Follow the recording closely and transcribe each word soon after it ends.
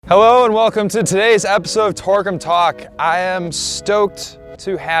Hello and welcome to today's episode of Torquem Talk. I am stoked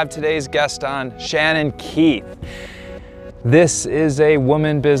to have today's guest on, Shannon Keith. This is a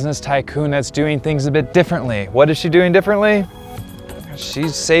woman business tycoon that's doing things a bit differently. What is she doing differently?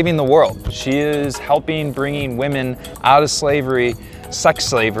 She's saving the world. She is helping bringing women out of slavery, sex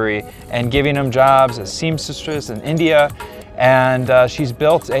slavery, and giving them jobs as seamstresses in India. And she's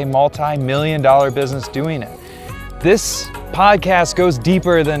built a multi-million-dollar business doing it. This podcast goes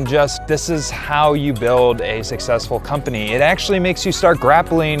deeper than just this is how you build a successful company. It actually makes you start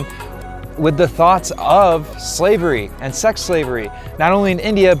grappling with the thoughts of slavery and sex slavery, not only in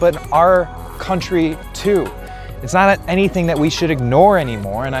India, but our country too. It's not anything that we should ignore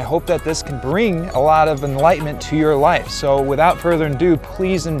anymore, and I hope that this can bring a lot of enlightenment to your life. So without further ado,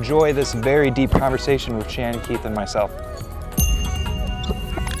 please enjoy this very deep conversation with Shannon Keith and myself.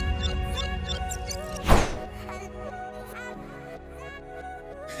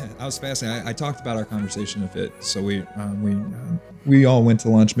 I was fascinated. I talked about our conversation a bit. So we all went to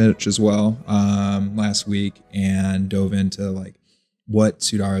lunch, Mitch, as well last week, and dove into like what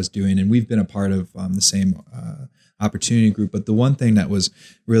Sudara is doing. And we've been a part of the same opportunity group. But the one thing that was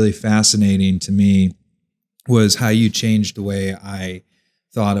really fascinating to me was how you changed the way I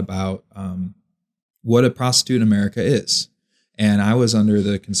thought about what a prostitute in America is. And I was under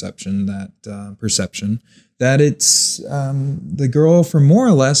the perception that it's the girl for more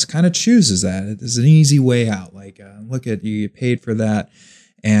or less kind of chooses that. It is an easy way out. Like, look at you get paid for that,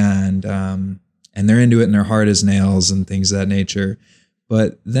 and they're into it, and their heart is nails and things of that nature.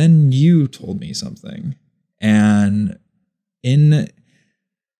 But then you told me something, and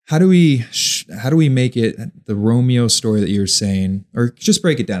how do we make it the Romeo story that you're saying, or just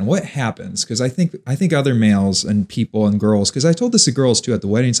break it down? What happens? Because I think other males and people and girls, because I told this to girls too at the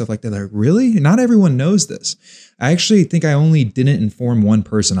wedding and stuff like that. They're like, really? Not everyone knows this. I actually think I only didn't inform one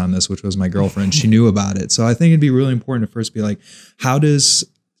person on this, which was my girlfriend. She knew about it. So I think it'd be really important to first be like, how does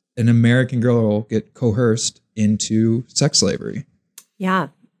an American girl get coerced into sex slavery? Yeah,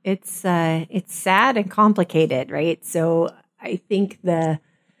 it's sad and complicated, right? So I think the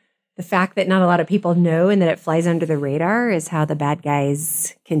fact that not a lot of people know and that it flies under the radar is how the bad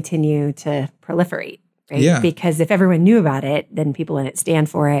guys continue to proliferate, right? Yeah. Because if everyone knew about it, then people in it stand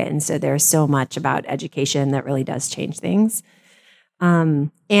for it. And so there's so much about education that really does change things.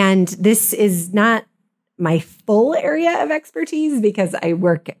 And this is not my full area of expertise because I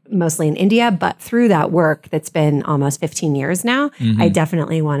work mostly in India, but through that work that's been almost 15 years now, I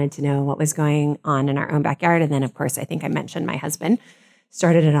definitely wanted to know what was going on in our own backyard. And then, of course, I think I mentioned my husband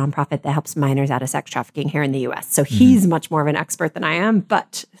started a nonprofit that helps minors out of sex trafficking here in the U.S. So he's much more of an expert than I am,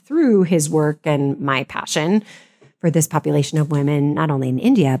 but through his work and my passion for this population of women, not only in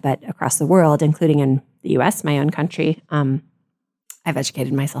India, but across the world, including in the U.S., my own country, I've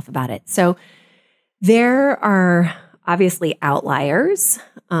educated myself about it. So there are obviously outliers.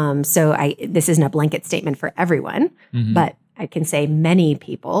 This isn't a blanket statement for everyone, but I can say many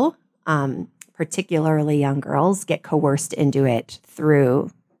people, particularly young girls, get coerced into it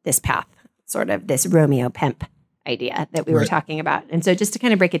through this path, sort of this Romeo pimp idea that we were talking about. And so just to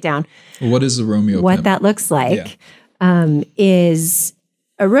kind of break it down. What is the Romeo pimp? What that looks like is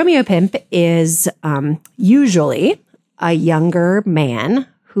a Romeo pimp is usually a younger man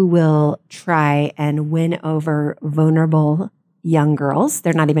who will try and win over vulnerable young girls.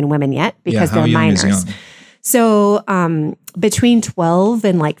 They're not even women yet because they're minors. So between 12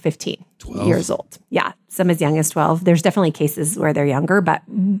 and like 15 years old. Yeah, some as young as 12. There's definitely cases where they're younger, but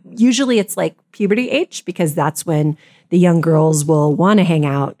usually it's like puberty age because that's when the young girls will want to hang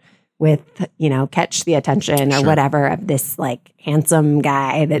out with, catch the attention or whatever of this like handsome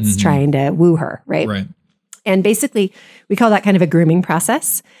guy that's trying to woo her, right? Right. And basically we call that kind of a grooming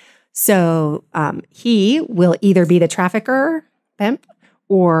process. So he will either be the trafficker pimp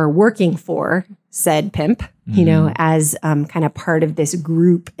or working for said pimp, as kind of part of this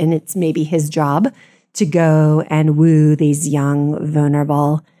group. And it's maybe his job to go and woo these young,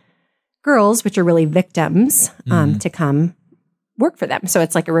 vulnerable girls, which are really victims, to come work for them. So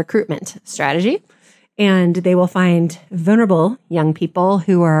it's like a recruitment strategy. And they will find vulnerable young people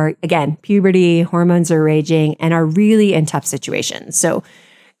who are, again, puberty, hormones are raging, and are really in tough situations. So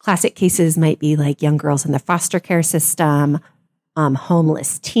classic cases might be like young girls in the foster care system,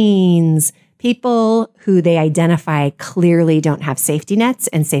 homeless teens, people who they identify clearly don't have safety nets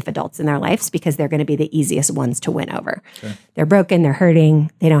and safe adults in their lives because they're going to be the easiest ones to win over. Okay. They're broken, they're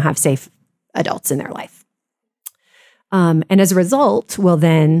hurting, they don't have safe adults in their life. And as a result, will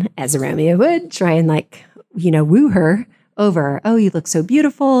then, as a Romeo would, try and woo her over, oh, you look so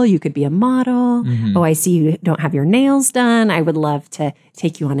beautiful. You could be a model. Oh, I see you don't have your nails done. I would love to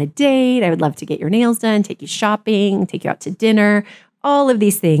take you on a date. I would love to get your nails done, take you shopping, take you out to dinner, all of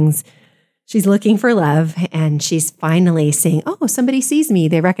these things. She's looking for love, and she's finally saying, oh, somebody sees me.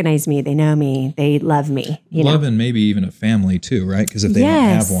 They recognize me. They know me. They love me. Love and maybe even a family too, right? Because if they don't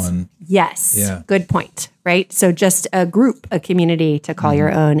have one. Yes. Yeah. Good point, right? So just a group, a community to call your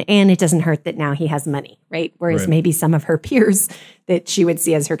own. And it doesn't hurt that now he has money, right? Whereas maybe some of her peers that she would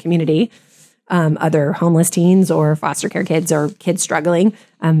see as her community, other homeless teens or foster care kids or kids struggling,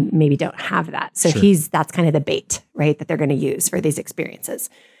 maybe don't have that. So that's kind of the bait, right? That they're going to use for these experiences.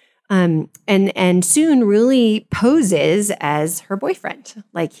 And soon really poses as her boyfriend.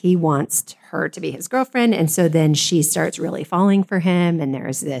 Like he wants her to be his girlfriend. And so then she starts really falling for him. And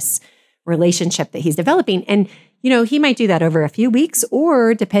there's this relationship that he's developing. And, he might do that over a few weeks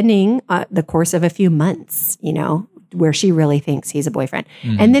or depending the course of a few months, where she really thinks he's a boyfriend.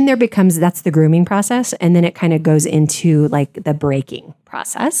 And then that's the grooming process. And then it kind of goes into like the breaking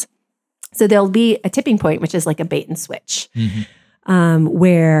process. So there'll be a tipping point, which is like a bait and switch.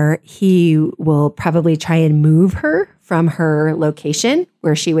 Where he will probably try and move her from her location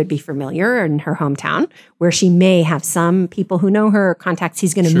where she would be familiar in her hometown, where she may have some people who know her or contacts.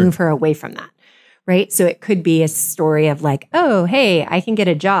 He's going to move her away from that, right? So it could be a story of like, oh, hey, I can get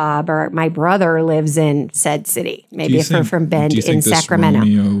a job, or my brother lives in said city. Maybe if we're from Bend in Sacramento. Do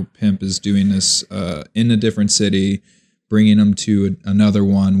you think this Romeo pimp is doing this in a different city, bringing them to another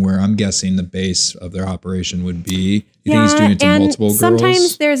one where I'm guessing the base of their operation would be? You think he's doing it to multiple girls?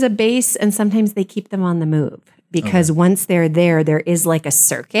 Sometimes there's a base and sometimes they keep them on the move because once they're there is like a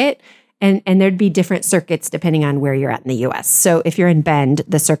circuit and there'd be different circuits depending on where you're at in the US. So if you're in Bend,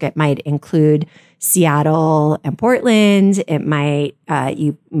 the circuit might include Seattle and Portland. It might,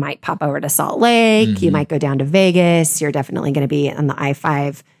 you might pop over to Salt Lake. You might go down to Vegas. You're definitely going to be on the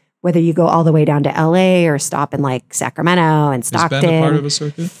I-5, whether you go all the way down to LA or stop in like Sacramento and Stockton. Is Bend a part of a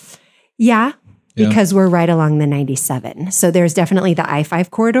circuit? Yeah. Because we're right along the 97. So there's definitely the I-5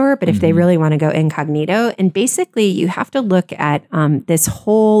 corridor, but if they really want to go incognito, and basically you have to look at this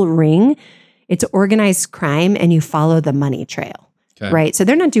whole ring, it's organized crime and you follow the money trail, right? So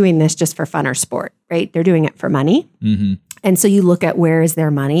they're not doing this just for fun or sport, right? They're doing it for money. And so you look at where is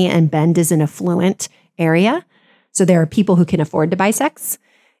their money, and Bend is an affluent area. So there are people who can afford to buy sex.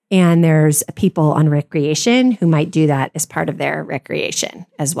 And there's people on recreation who might do that as part of their recreation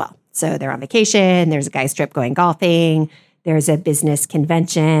as well. So they're on vacation. There's a guys trip going golfing. There's a business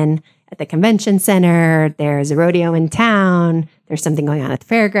convention at the convention center. There's a rodeo in town. There's something going on at the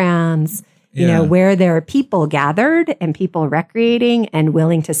fairgrounds. Where there are people gathered and people recreating and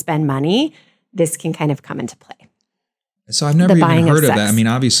willing to spend money, this can kind of come into play. So I've never even heard of that. I mean,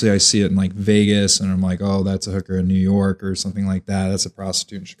 obviously I see it in like Vegas and I'm like, oh, that's a hooker in New York or something like that. That's a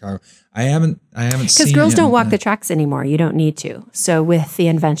prostitute in Chicago. I haven't seen it. Because girls don't walk the tracks anymore. You don't need to. So with the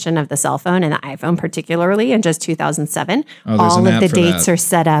invention of the cell phone and the iPhone particularly in just 2007, all of the dates are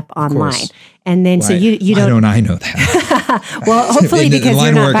set up online. And then so you don't. Why don't I know that? Well, hopefully because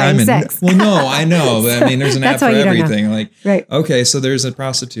you're not buying sex. Well, no, I know. But I mean, there's an app for everything. Like, okay, so there's a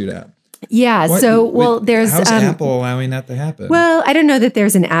prostitute app. Yeah. There's how's Apple allowing that to happen? Well, I don't know that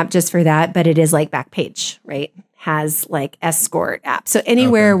there's an app just for that, but it is like Backpage, right? Has like escort app. So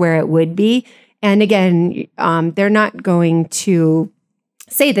anywhere where it would be. And again, they're not going to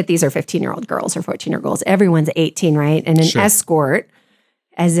say that these are 15-year-old girls or 14-year-old girls. Everyone's 18, right? And an escort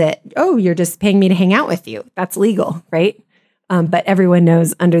you're just paying me to hang out with you. That's legal, right? But everyone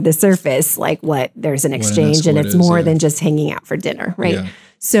knows under the surface, like there's an exchange and it's more than just hanging out for dinner, right? Yeah.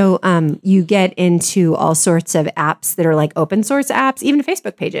 So you get into all sorts of apps that are like open source apps, even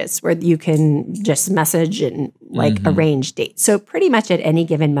Facebook pages where you can just message and like arrange dates. So pretty much at any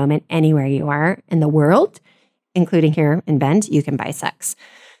given moment, anywhere you are in the world, including here in Bend, you can buy sex.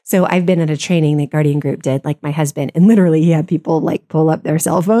 So I've been at a training that Guardian Group did, like my husband, and literally he had people like pull up their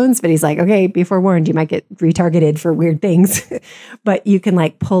cell phones, but he's like, okay, be forewarned, you might get retargeted for weird things. But you can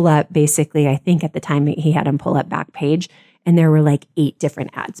like pull up basically, I think at the time he had them pull up Backpage, and there were like 8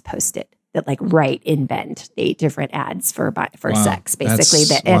 different ads posted that like right in Bend, 8 different ads for sex,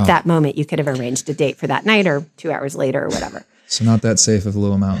 basically. At that moment, you could have arranged a date for that night or 2 hours later or whatever. So not that safe of a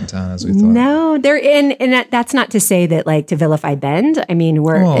little mountain town as we thought. No, they're in, and that's not to say that like to vilify Bend. I mean,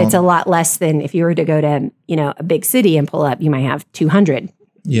 it's a lot less than if you were to go to, a big city and pull up, you might have 200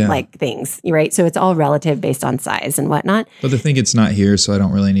 like things, right? So it's all relative based on size and whatnot. But they think it's not here, so I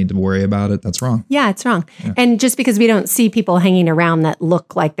don't really need to worry about it. That's wrong. Yeah, it's wrong. Yeah. And just because we don't see people hanging around that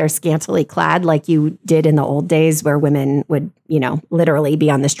look like they're scantily clad like you did in the old days where women would, literally be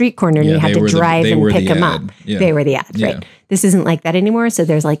on the street corner and you had to drive and pick them up. Yeah. They were the ad, right? This isn't like that anymore. So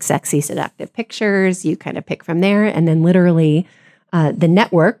there's like sexy, seductive pictures. You kind of pick from there. And then literally the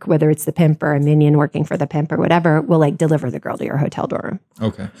network, whether it's the pimp or a minion working for the pimp or whatever, will like deliver the girl to your hotel dorm.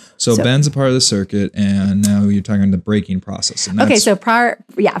 Okay. So Ben's a part of the circuit, and now you're talking about the breaking process. And okay. So prior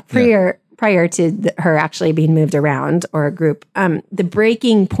to her actually being moved around, or a group, the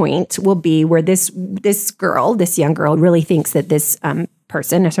breaking point will be where this young girl really thinks that this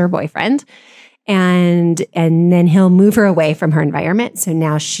person is her boyfriend. And then he'll move her away from her environment. So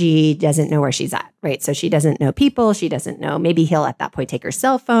now she doesn't know where she's at, right? So she doesn't know people. She doesn't know, maybe he'll at that point take her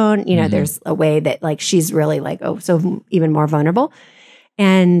cell phone. There's a way that like, she's really like, so even more vulnerable.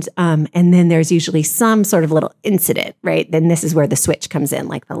 And then there's usually some sort of little incident, right? Then this is where the switch comes in,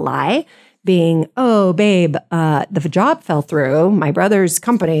 like the lie being, oh, babe, the job fell through. My brother's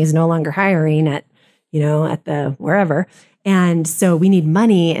company is no longer hiring at the wherever. And so we need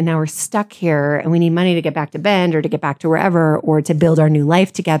money, and now we're stuck here, and we need money to get back to Bend or to get back to wherever, or to build our new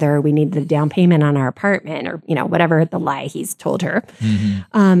life together. We need the down payment on our apartment, or, whatever the lie he's told her.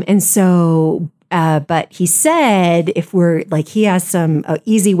 And so, but he said, if we're like, he has some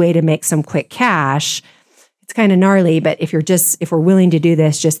easy way to make some quick cash. It's kind of gnarly, but if we're willing to do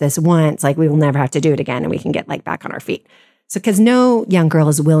this just this once, like we will never have to do it again, and we can get like back on our feet. So, because no young girl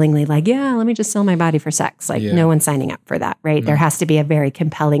is willingly like, yeah, let me just sell my body for sex. Like no one's signing up for that, right? There has to be a very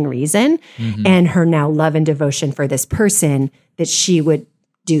compelling reason, and her now love and devotion for this person that she would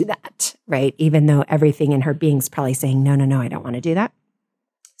do that, right? Even though everything in her being's probably saying, no, I don't want to do that.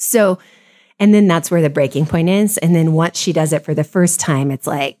 So, and then that's where the breaking point is. And then once she does it for the first time, it's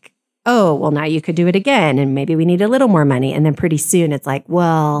like, oh, well, now you could do it again, and maybe we need a little more money. And then pretty soon it's like,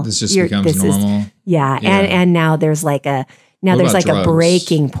 well, this just becomes normal. And now there's like a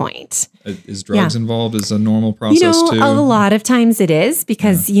breaking point. Is drugs involved as a normal process too? A lot of times it is,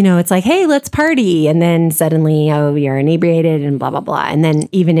 because, it's like, hey, let's party. And then suddenly, oh, you're inebriated and blah, blah, blah. And then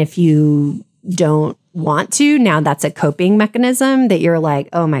even if you don't want to, now that's a coping mechanism that you're like,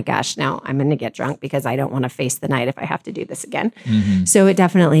 oh my gosh, now I'm going to get drunk because I don't want to face the night if I have to do this again. So it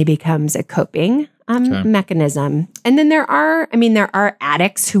definitely becomes a coping mechanism. And then there are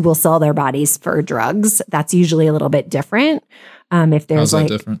addicts who will sell their bodies for drugs. That's usually a little bit different. If there's How's that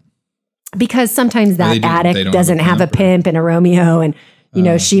different? Because sometimes that addict doesn't have a pimp and a Romeo, and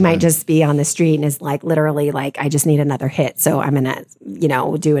she might just be on the street and is like, literally like, I just need another hit. So I'm going to,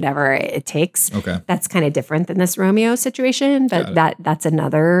 do whatever it takes. Okay. That's kind of different than this Romeo situation, but that's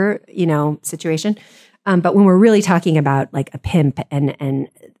another, situation. But when we're really talking about like a pimp and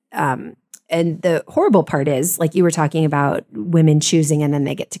the horrible part is, like you were talking about women choosing and then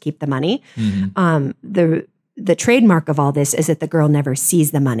they get to keep the money. The trademark of all this is that the girl never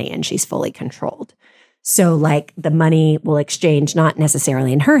sees the money and she's fully controlled. So like the money will exchange not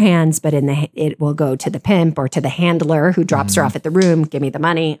necessarily in her hands, but it will go to the pimp or to the handler who drops her off at the room. Give me the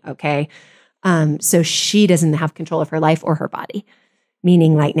money. Okay. So she doesn't have control of her life or her body,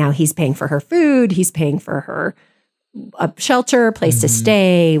 meaning like now he's paying for her food. He's paying for her a shelter, place to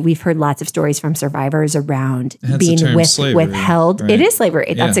stay. We've heard lots of stories from survivors around being withheld. Right? It is slavery.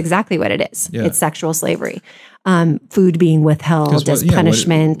 Yeah. That's exactly what it is. Yeah. It's sexual slavery. Food being withheld as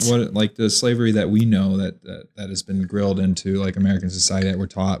punishment. What like the slavery that we know that has been grilled into like American society that we're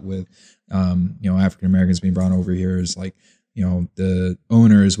taught with, African Americans being brought over here is like, the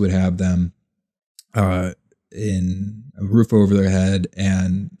owners would have them in a roof over their head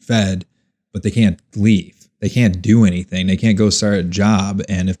and fed, but they can't leave. They can't do anything. They can't go start a job.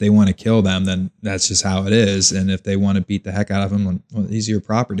 And if they want to kill them, then that's just how it is. And if they want to beat the heck out of them, well, these are your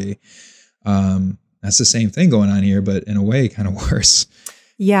property. That's the same thing going on here, but in a way kind of worse.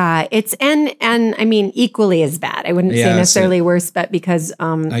 Yeah, it's and I mean equally as bad. I wouldn't say necessarily worse, but because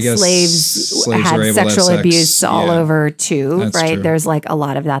slaves had sexual abuse all over too, that's right? True. There's like a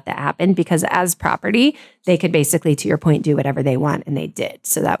lot of that happened because as property, they could basically, to your point, do whatever they want, and they did.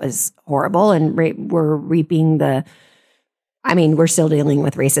 So that was horrible, and we're reaping we're still dealing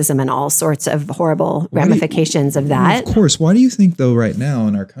with racism and all sorts of horrible ramifications of that. Of course. Why do you think though right now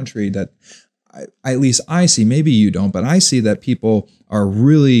in our country that at least I see, maybe you don't, but I see that people are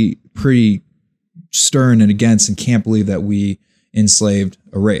really pretty stern and against and can't believe that we enslaved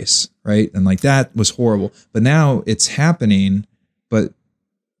a race, right? And like that was horrible. But now it's happening, but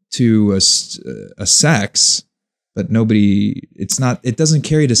to a sex but it doesn't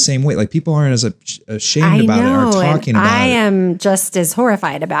carry the same weight. Like people aren't as ashamed about it, aren't talking about it. I am just as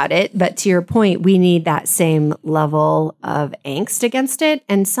horrified about it. But to your point, we need that same level of angst against it.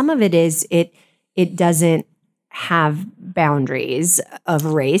 And some of it is it doesn't have boundaries of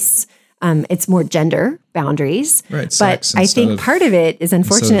race. It's more gender boundaries. Right. But I think part of it is,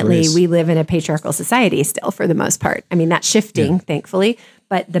 unfortunately, we live in a patriarchal society still for the most part. I mean, that's shifting, thankfully.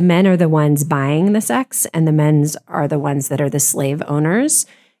 But the men are the ones buying the sex, and the men are the ones that are the slave owners.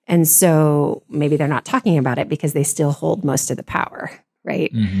 And so maybe they're not talking about it because they still hold most of the power,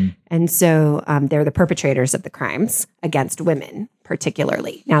 right? Mm-hmm. And so they're the perpetrators of the crimes against women,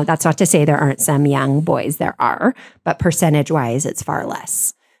 particularly. Now, that's not to say there aren't some young boys. There are, but percentage-wise, it's far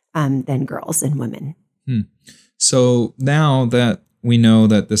less than girls and women. So now that we know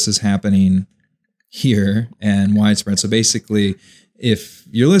that this is happening here and widespread, so basically, if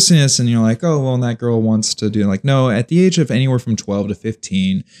you're listening to this and you're like, oh, well, that girl wants to do it. Like, no, at the age of anywhere from 12 to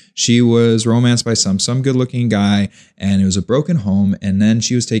 15, she was romanced by some good looking guy, and it was a broken home. And then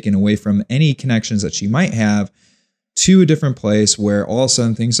she was taken away from any connections that she might have to a different place where all of a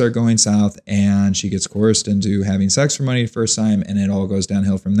sudden things are going south and she gets coerced into having sex for money the first time, and it all goes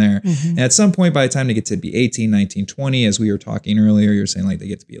downhill from there. Mm-hmm. And at some point, by the time they get to be 18, 19, 20, as we were talking earlier, you're saying like they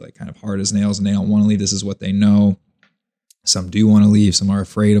get to be like kind of hard as nails and they don't want to leave. This is what they know. Some do want to leave. Some are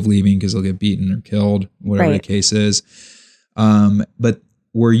afraid of leaving because they'll get beaten or killed, whatever the case is. But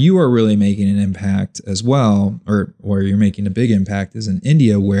where you are really making an impact as well, or where you're making a big impact, is in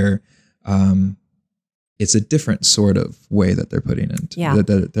India, where it's a different sort of way that they're putting into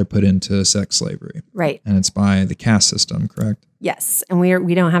that they're put into sex slavery, right? And it's by the caste system, correct? Yes, and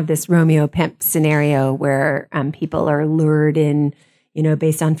we don't have this Romeo pimp scenario where people are lured in,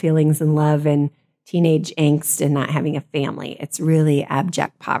 based on feelings and love and teenage angst and not having a family. It's really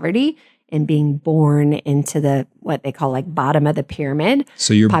abject poverty and being born into the what they call like bottom of the pyramid.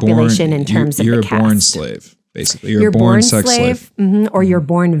 So you're population born, in terms of you're the a born caste. slave, basically. You're a born sex slave. Or you're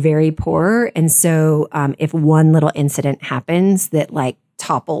born very poor. And so if one little incident happens that like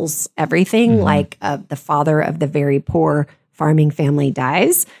topples everything, like the father of the very poor farming family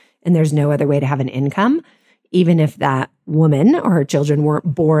dies and there's no other way to have an income, even if that woman or her children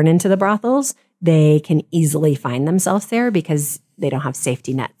weren't born into the brothels, they can easily find themselves there because they don't have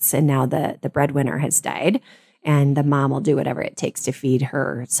safety nets. And now the breadwinner has died and the mom will do whatever it takes to feed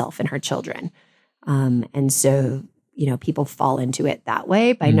herself and her children. And so, people fall into it that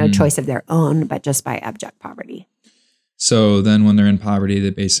way by no choice of their own, but just by abject poverty. So then when they're in poverty, they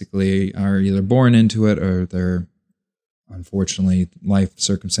basically are either born into it or they're, unfortunately, life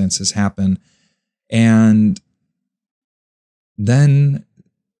circumstances happen. And then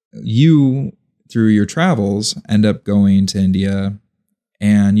you, through your travels, end up going to India,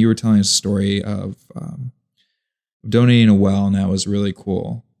 and you were telling us a story of donating a well, and that was really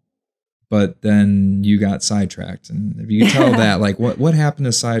cool. But then you got sidetracked, and if you could tell that, like, what happened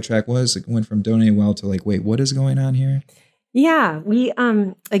to sidetrack? It went from donating a well to like, wait, what is going on here? Yeah, we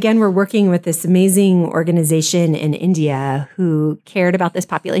again, we're working with this amazing organization in India who cared about this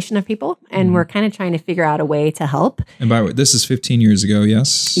population of people, and we're kind of trying to figure out a way to help. And by the way, this is 15 years ago,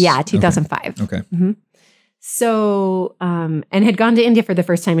 yes? Yeah, 2005. Okay. Mm-hmm. So, and had gone to India for the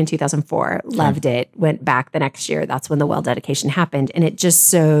first time in 2004, loved it, went back the next year. That's when the well dedication happened. And it just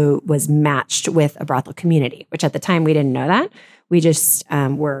so was matched with a brothel community, which at the time we didn't know that. We just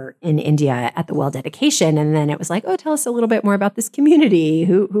were in India at the well dedication. And then it was like, oh, tell us a little bit more about this community.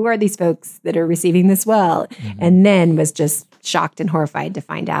 Who are these folks that are receiving this well? And then was just shocked and horrified to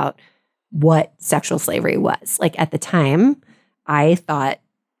find out what sexual slavery was. Like at the time, I thought,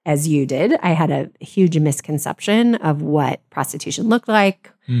 as you did, I had a huge misconception of what prostitution looked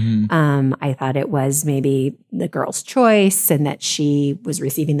like. I thought it was maybe the girl's choice and that she was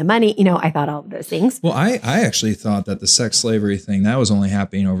receiving the money. I thought all of those things. Well, I actually thought that the sex slavery thing, that was only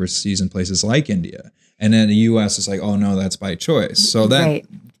happening overseas in places like India. And then the U.S. is like, oh, no, that's by choice. So that,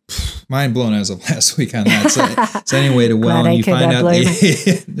 mind blown as of last week on that. So anyway, to well, and you find out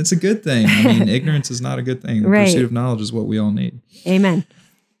it's a good thing. I mean, ignorance is not a good thing. The pursuit of knowledge is what we all need. Amen.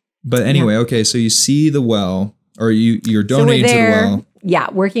 But anyway, okay, so you see the well, or you're donating to the well.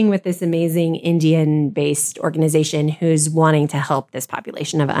 Yeah, working with this amazing Indian-based organization who's wanting to help this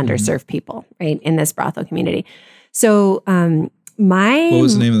population of underserved people, right, in this brothel community. So what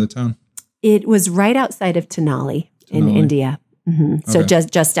was the name of the town? It was right outside of Tenali in India. So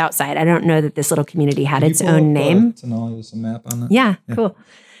just outside. I don't know that this little community had its own name. Tenali, there's a map on that. Yeah, cool.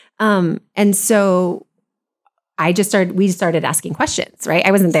 And so we started asking questions, right?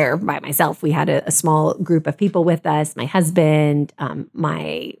 I wasn't there by myself. We had a small group of people with us, my husband,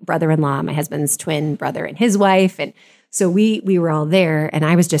 my brother-in-law, my husband's twin brother and his wife. And so we were all there, and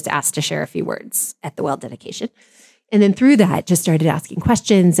I was just asked to share a few words at the well dedication. And then through that, just started asking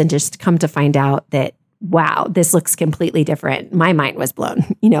questions and just come to find out that, wow, this looks completely different. My mind was blown,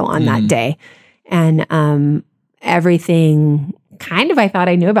 on that day. And everything kind of I thought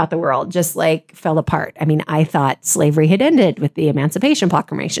I knew about the world just like fell apart. I mean, I thought slavery had ended with the Emancipation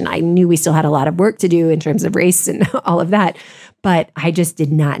Proclamation. I knew we still had a lot of work to do in terms of race and all of that. But I just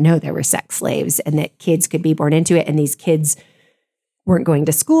did not know there were sex slaves and that kids could be born into it. And these kids weren't going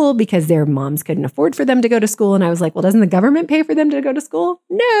to school because their moms couldn't afford for them to go to school. And I was like, well, doesn't the government pay for them to go to school?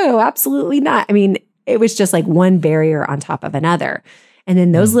 No, absolutely not. I mean, it was just like one barrier on top of another. And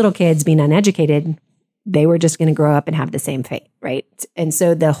then those little kids being uneducated, they were just going to grow up and have the same fate, right? And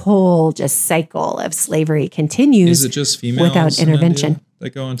so the whole just cycle of slavery continues. Is it just females without intervention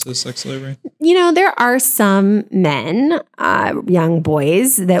that go into sex slavery? There are some men, young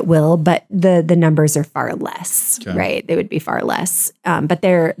boys that will, but the numbers are far less, right? They would be far less, but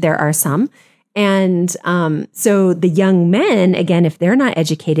there are some. And so the young men, again, if they're not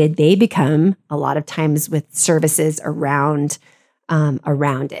educated, they become a lot of times with services around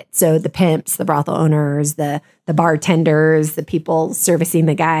it. So the pimps, the brothel owners, the bartenders, the people servicing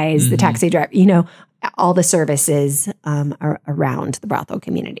the guys, the taxi driver, all the services are around the brothel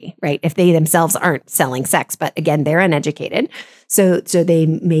community, right? If they themselves aren't selling sex, but again, they're uneducated. So they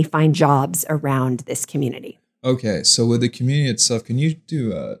may find jobs around this community. Okay. So with the community itself, can you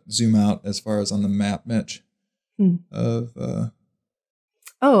do a zoom out as far as on the map, Mitch? And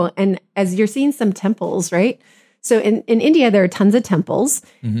as you're seeing some temples, right? So in India, there are tons of temples,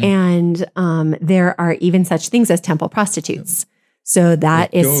 and there are even such things as temple prostitutes. So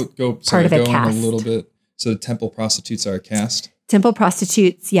that is part of a caste. A little bit. So temple prostitutes are a caste? Temple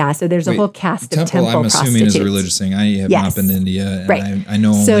prostitutes, yeah. So there's a whole caste of temple I'm assuming prostitutes. is a religious thing. I have not been to India, and right. I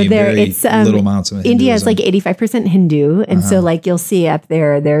know only very little amounts of Hinduism. India is like 85% Hindu, and so like you'll see up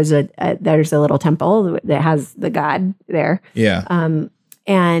there, there's a little temple that has the god there. Yeah.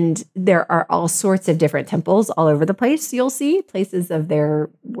 And there are all sorts of different temples all over the place. You'll see places of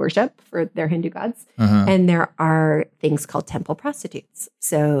their worship for their Hindu gods. And there are things called temple prostitutes.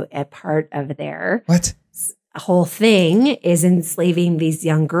 So a part of their whole thing is enslaving these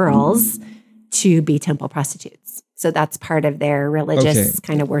young girls to be temple prostitutes. So that's part of their religious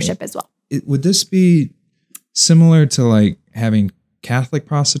kind of worship as well. Would this be similar to like having Catholic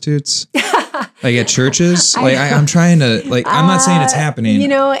prostitutes? Like at churches? Like I'm trying to, like, I'm not saying it's happening.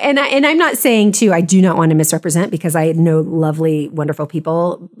 And I'm not saying too, I do not want to misrepresent because I know lovely, wonderful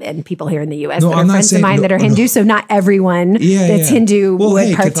people and people here in the U.S. that are friends of mine that are Hindu. So not everyone that's Hindu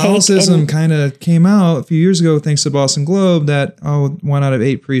would partake. Catholicism kind of came out a few years ago thanks to the Boston Globe that, 1 out of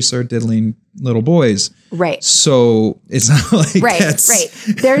 8 priests are diddling little boys. Right. So it's not like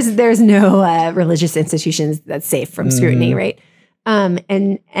There's no religious institutions that's safe from scrutiny, right?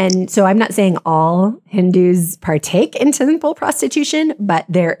 And so I'm not saying all Hindus partake in temple prostitution, but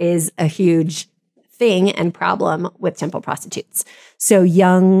there is a huge thing and problem with temple prostitutes. So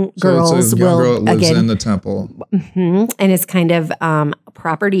young girls lives in the temple. And it's kind of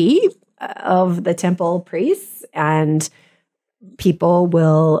property of the temple priests, and people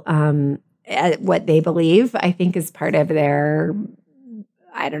will, what they believe, I think is part of their,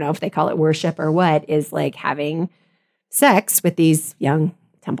 I don't know if they call it worship or what, is like having sex with these young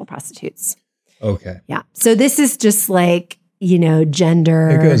temple prostitutes. Okay. Yeah. So this is just like, gender.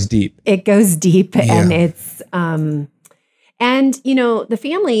 It goes deep. And it's, and the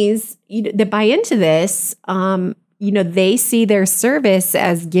families that buy into this, they see their service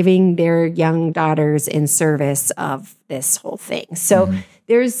as giving their young daughters in service of this whole thing. So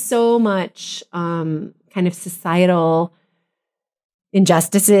there's so much kind of societal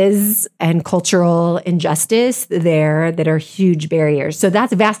injustices and cultural injustice there that are huge barriers. So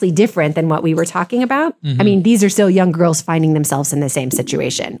that's vastly different than what we were talking about. I mean, these are still young girls finding themselves in the same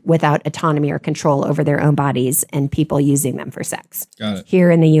situation without autonomy or control over their own bodies and people using them for sex. Got it. Here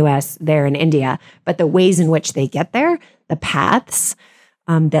in the US, there in India. But the ways in which they get there, the paths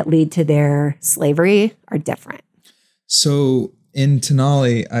that lead to their slavery are different. So in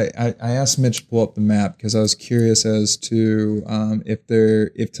Tenali, I asked Mitch to pull up the map because I was curious as to if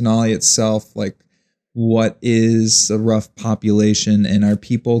Tenali itself, like, what is the rough population, and are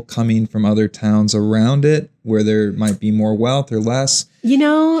people coming from other towns around it where there might be more wealth or less?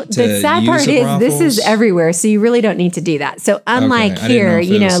 The sad part is this is everywhere, so you really don't need to do that. So unlike here,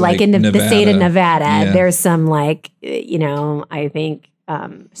 like in the state of Nevada, there's some I think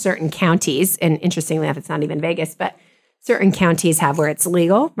certain counties, and interestingly enough, it's not even Vegas, but certain counties have where it's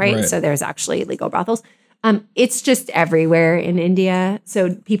legal, right? So there's actually legal brothels. It's just everywhere in India.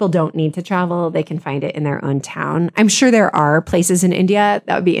 So people don't need to travel. They can find it in their own town. I'm sure there are places in India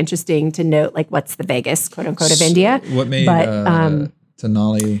that would be interesting to note, like what's the Vegas, quote unquote, of India. What made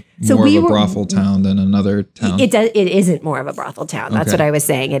Tenali more of a brothel town than another town? It isn't more of a brothel town. That's what I was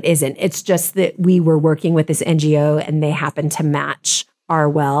saying. It isn't. It's just that we were working with this NGO and they happened to match our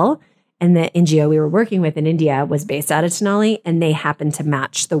well. And the NGO we were working with in India was based out of Tenali, and they happened to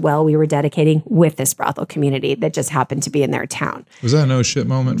match the well we were dedicating with this brothel community that just happened to be in their town. Was that a no shit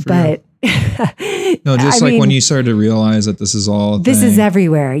moment for you? No, just when you started to realize that this is all this is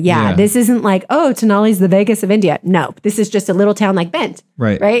everywhere. Yeah. This isn't like, oh, Tenali's the Vegas of India. No, this is just a little town like Bend.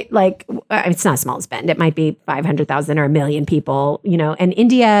 Right. Like, it's not as small as Bend. It might be 500,000 or 1 million people, and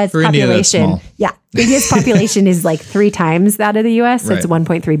India's population. India's population is like 3 times that of the US. So it's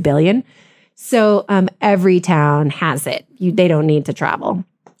 1.3 billion. So every town has it. They don't need to travel.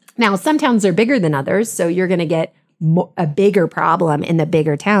 Now, some towns are bigger than others. So you're going to get a bigger problem in the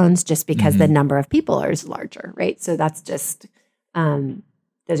bigger towns just because the number of people is larger, right? So that's just, those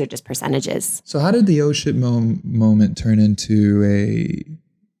are just percentages. So how did the oh shit moment turn into a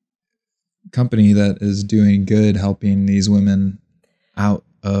company that is doing good, helping these women out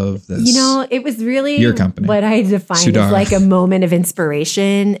of this? It was really your company, what I defined as like a moment of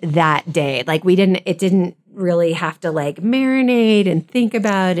inspiration that day. Like it didn't really have to like marinate and think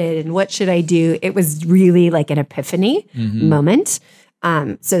about it and what should I do. It was really like an epiphany moment.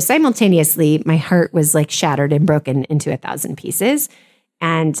 So simultaneously, my heart was like shattered and broken into 1,000 pieces.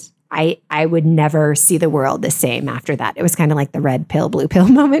 And I would never see the world the same after that. It was kind of like the red pill, blue pill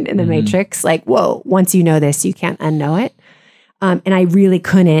moment in the Matrix. Like, whoa, once you know this, you can't unknow it. And I really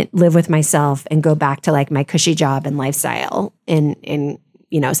couldn't live with myself and go back to like my cushy job and lifestyle in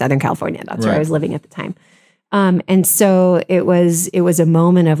Southern California. That's where I was living at the time. And so it was a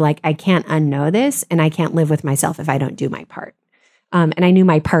moment of like, I can't unknow this and I can't live with myself if I don't do my part. And I knew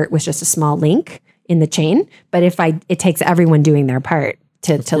my part was just a small link in the chain, but it takes everyone doing their part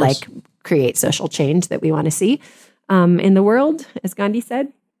to like create social change that we want to see, in the world, as Gandhi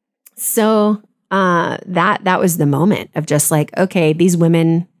said. So, that was the moment of just like, okay, these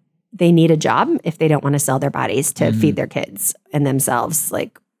women, they need a job if they don't want to sell their bodies to feed their kids and themselves.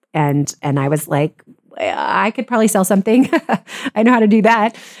 Like, and I was like, I could probably sell something. I know how to do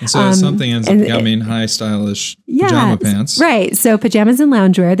that. And so something ends up becoming high stylish pajama pants. Right. So pajamas and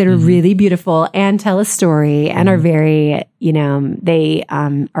loungewear that are really beautiful and tell a story and are very, they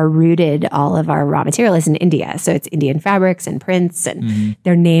are rooted, all of our raw material is in India. So it's Indian fabrics and prints and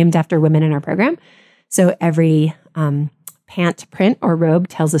they're named after women in our program. So every pant, print, or robe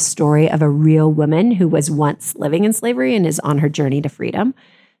tells a story of a real woman who was once living in slavery and is on her journey to freedom.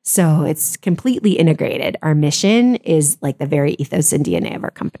 So it's completely integrated. Our mission is like the very ethos and DNA of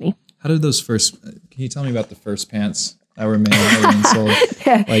our company. How did can you tell me about the first pants that were made and sold?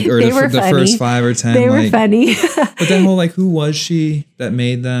 Like, or the first 5 or 10? They were funny. But that whole, like, who was she that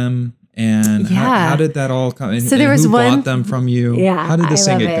made them? And how did that all come? And, so there was who one bought them from you? Yeah, how did this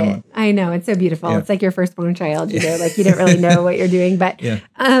thing get going? I know, it's so beautiful. Yeah. It's like your firstborn child, like you didn't really know what you're doing. But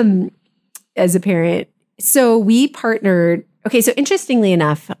as a parent, so we partnered. Okay, so interestingly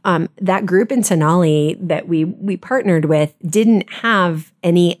enough, that group in Tenali that we partnered with didn't have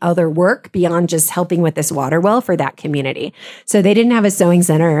any other work beyond just helping with this water well for that community. So they didn't have a sewing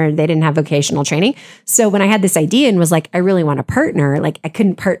center, or they didn't have vocational training. So when I had this idea and was like, I really want to partner, like I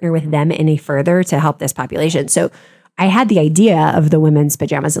couldn't partner with them any further to help this population. So I had the idea of the women's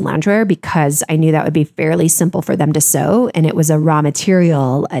pajamas and loungewear because I knew that would be fairly simple for them to sew. And it was a raw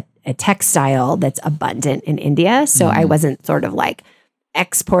material, a textile that's abundant in India. So I wasn't sort of like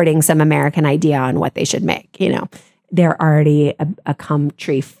exporting some American idea on what they should make. They're already a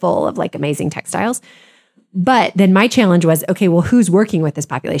country full of like amazing textiles. But then my challenge was, okay, well, who's working with this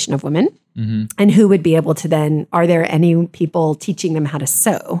population of women? And who would be able to then, are there any people teaching them how to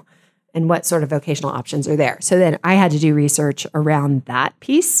sew? And what sort of vocational options are there? So then I had to do research around that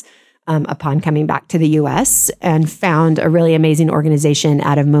piece upon coming back to the US and found a really amazing organization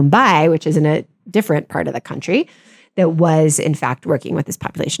out of Mumbai, which is in a different part of the country, that was in fact working with this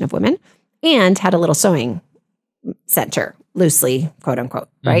population of women and had a little sewing center, loosely, quote unquote,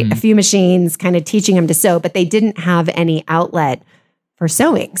 right? A few machines kind of teaching them to sew, but they didn't have any outlet for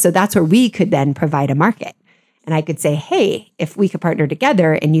sewing. So that's where we could then provide a market. And I could say, hey, if we could partner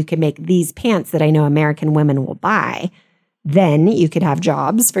together and you can make these pants that I know American women will buy, then you could have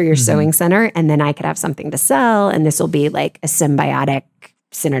jobs for your sewing center. And then I could have something to sell. And this will be like a symbiotic,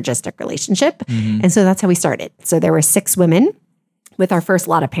 synergistic relationship. And so that's how we started. So there were 6 women with our first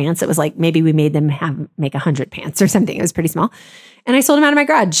lot of pants. It was like maybe we made them make 100 pants or something. It was pretty small. And I sold them out of my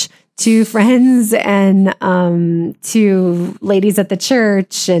garage to friends and to ladies at the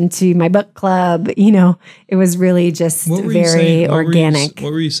church and to my book club. You know, it was really just very organic.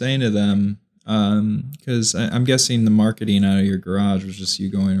 What were you saying to them? Because I'm guessing the marketing out of your garage was just you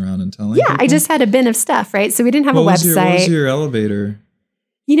going around and telling people? I just had a bin of stuff, right? So we didn't have a website. What was your elevator?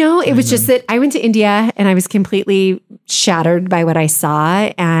 You know, it was just that I went to India and I was completely shattered by what I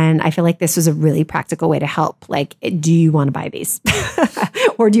saw. And I feel like this was a really practical way to help. Like, do you want to buy these?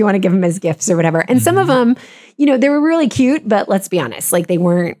 Or do you want to give them as gifts or whatever? And some of them, you know, they were really cute, but let's be honest, like they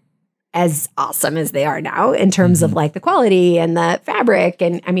weren't as awesome as they are now in terms of like the quality and the fabric.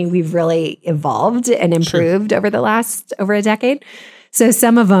 And I mean, we've really evolved and improved over a decade. So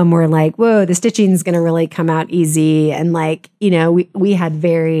some of them were like, whoa, the stitching is going to really come out easy. And like, you know, we had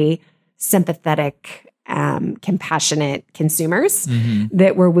very sympathetic, compassionate consumers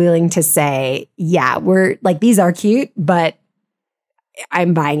that were willing to say, yeah, we're like, these are cute, but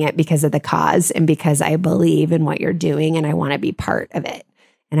I'm buying it because of the cause and because I believe in what you're doing and I want to be part of it.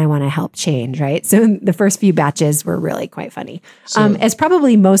 And I want to help change, right? So the first few batches were really quite funny, as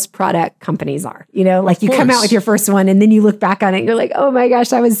probably most product companies are. You know, like you come out with your first one and then you look back on it and you're like, oh my gosh,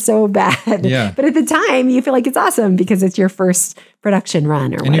 that was so bad. Yeah. But at the time, you feel like it's awesome because it's your first production run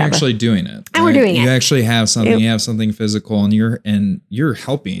or whatever. And you're actually doing it. And we're doing it. You actually have something, you have something physical and you're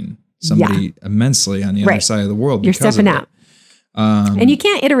helping somebody immensely on the other side of the world. You're stepping out. And you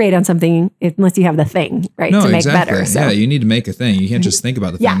can't iterate on something unless you have the thing, right? No, to make exactly. better. So. Yeah, you need to make a thing. You can't just think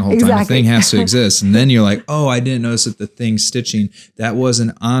about the thing the whole time. The thing has to exist. And then you're like, oh, I didn't notice that the thing stitching, that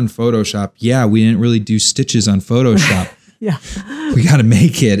wasn't on Photoshop. Yeah, we didn't really do stitches on Photoshop. We got to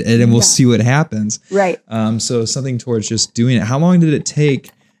make it and then we'll see what happens. Right. So something towards just doing it. How long did it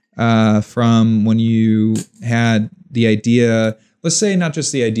take from when you had the idea? Let's say not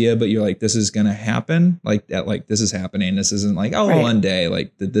just the idea, but you're like, this is going to happen, like that, like this is happening. This isn't like, one day,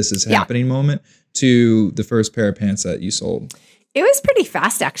 like this is happening moment to the first pair of pants that you sold. It was pretty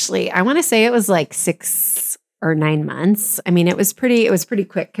fast, actually. I want to say it was like 6 or 9 months. I mean, it was pretty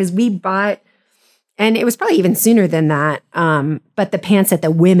quick because we bought, and it was probably even sooner than that. But the pants that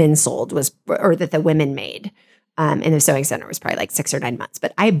the women sold or that the women made in the sewing center was probably like 6 or 9 months.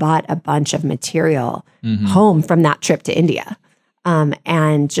 But I bought a bunch of material home from that trip to India.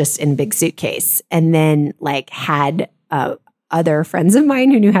 And just in a big suitcase, and then like had other friends of mine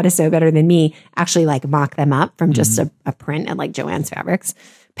who knew how to sew better than me actually like mock them up from just a print at like Joann's Fabrics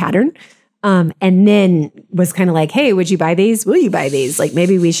pattern. And then was kind of like, hey, would you buy these? Will you buy these? Like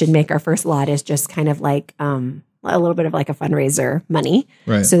maybe we should make our first lot as just kind of like a little bit of like a fundraiser money,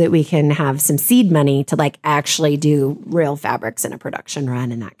 right, so that we can have some seed money to like actually do real fabrics in a production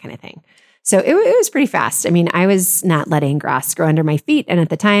run and that kind of thing. So it was pretty fast. I mean, I was not letting grass grow under my feet. And at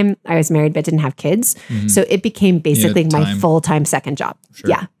the time I was married, but didn't have kids. So it became basically my full-time second job. Sure.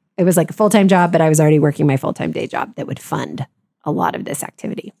 Yeah. It was like a full-time job, but I was already working my full-time day job that would fund a lot of this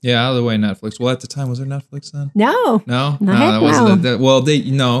activity. Yeah. Out of the way, Netflix. Well, at the time, was there Netflix then? No. That wasn't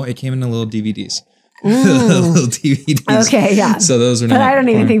it came in the little DVDs. Little DVDs. Okay. Yeah. So those are but I don't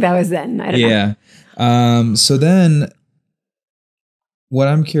even think that was then. I don't know. So then, what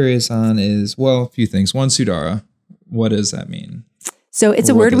I'm curious on is, well, a few things. One, Sudara. What does that mean? So it's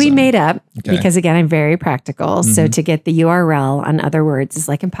a word we made up because, again, I'm very practical. So to get the URL on other words is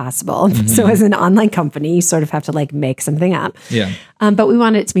like impossible. So as an online company, you sort of have to like make something up. Yeah. But we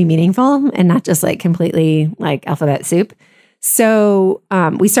wanted it to be meaningful and not just like completely like alphabet soup. So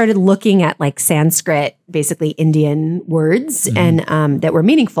we started looking at like Sanskrit, basically Indian words and that were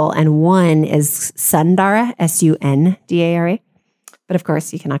meaningful. And one is Sundara, Sundara. But of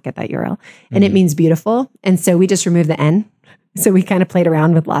course, you cannot get that URL. And it means beautiful. And so we just removed the N. So we kind of played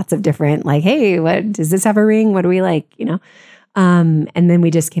around with lots of different, like, hey, what does this have a ring? What do we like? You know? And then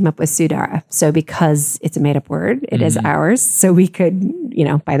we just came up with Sudara. So because it's a made up word, it is ours. So we could, you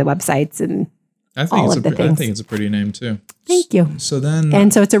know, buy the websites and all of the things. I think it's a pretty name too. Thank you. So then.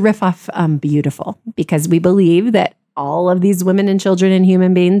 And so it's a riff off beautiful because we believe that all of these women and children and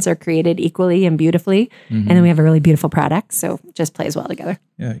human beings are created equally and beautifully. And then we have a really beautiful product. So it just plays well together.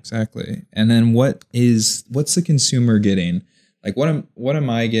 Yeah, exactly. And then what's the consumer getting? Like what am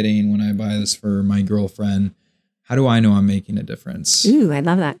I getting when I buy this for my girlfriend? How do I know I'm making a difference? Ooh, I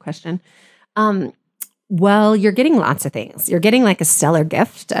love that question. Well, you're getting lots of things. You're getting like a stellar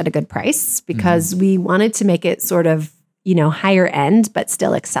gift at a good price because we wanted to make it sort of, you know, higher end, but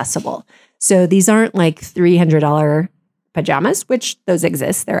still accessible. So these aren't like $300 pajamas, which those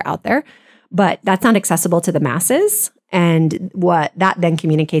exist, they're out there, but that's not accessible to the masses. And what that then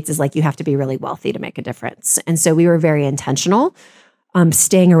communicates is like, you have to be really wealthy to make a difference. And so we were very intentional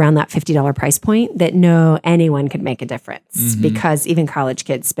staying around that $50 price point, that anyone could make a difference, because even college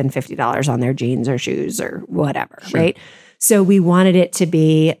kids spend $50 on their jeans or shoes or whatever, right? So we wanted it to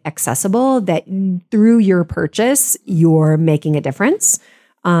be accessible, that through your purchase, you're making a difference,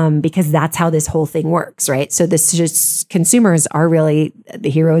 because that's how this whole thing works, right? So this just, consumers are really the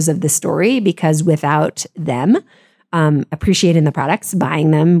heroes of the story, because without them appreciating the products,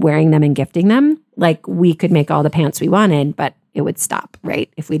 buying them, wearing them, and gifting them, like, we could make all the pants we wanted, but it would stop,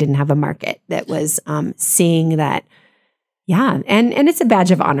 right? If we didn't have a market that was seeing that. Yeah. And it's a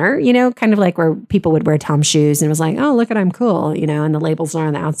badge of honor, kind of like where people would wear Tom shoes and it was like, oh, look at, I'm cool, and the labels are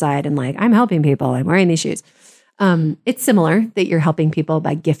on the outside and like, I'm helping people, I'm wearing these shoes. It's similar that you're helping people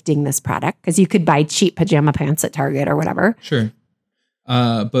by gifting this product, because you could buy cheap pajama pants at Target or whatever. Sure.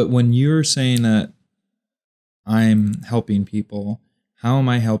 But when you're saying that I'm helping people, how am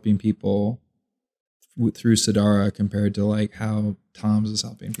I helping people through Sudara compared to like how Tom's is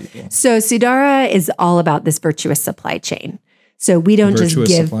helping people? So Sudara is all about this virtuous supply chain. So we don't just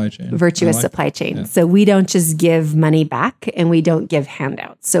give virtuous supply chain. Yeah. So we don't just give money back, and we don't give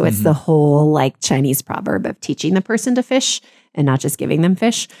handouts. So it's the whole like Chinese proverb of teaching the person to fish and not just giving them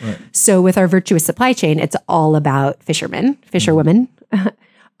fish. Right. So with our virtuous supply chain, it's all about fisherwomen.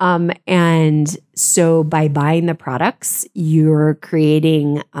 And so by buying the products, you're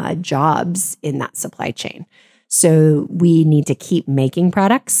creating jobs in that supply chain. So we need to keep making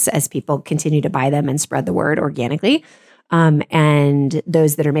products as people continue to buy them and spread the word organically. And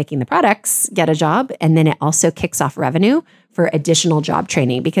those that are making the products get a job. And then it also kicks off revenue for additional job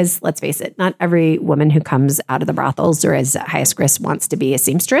training, because let's face it, not every woman who comes out of the brothels or is at highest risk wants to be a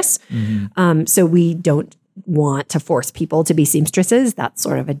seamstress. So we don't want to force people to be seamstresses. That's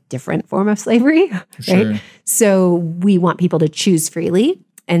sort of a different form of slavery, right? Sure. So we want people to choose freely.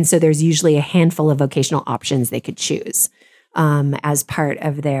 And so there's usually a handful of vocational options they could choose as part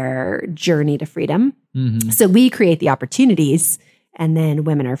of their journey to freedom. So we create the opportunities, and then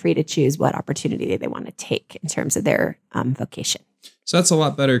women are free to choose what opportunity they want to take in terms of their vocation. So that's a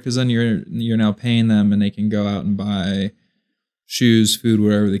lot better, because then you're now paying them and they can go out and buy shoes, food,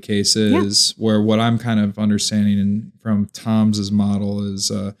 whatever the case is. Yeah. Where what I'm kind of understanding from Tom's model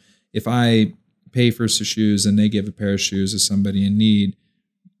is if I pay for some shoes and they give a pair of shoes to somebody in need,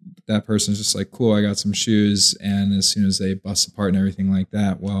 that person's just like, cool, I got some shoes. And as soon as they bust apart and everything like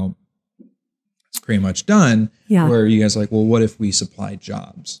that, well, it's pretty much done. Yeah. Where you guys are like, well, what if we supply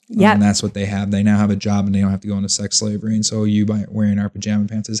jobs? Yeah. And that's what they have. They now have a job and they don't have to go into sex slavery. And so you, by wearing our pajama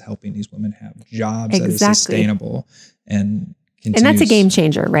pants, is helping these women have jobs that is sustainable and continues. And that's a game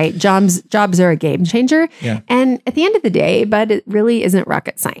changer, right? Jobs are a game changer. Yeah. And at the end of the day, but it really isn't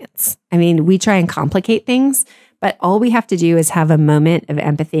rocket science. I mean, we try and complicate things, but all we have to do is have a moment of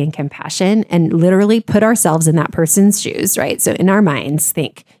empathy and compassion and literally put ourselves in that person's shoes, right? So in our minds,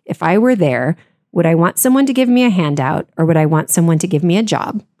 think, if I were there, would I want someone to give me a handout, or would I want someone to give me a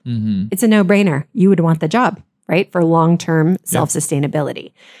job? It's a no-brainer. You would want the job, right? For long-term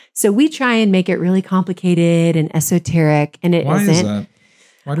self-sustainability. So we try and make it really complicated and esoteric, and it isn't. Why is that?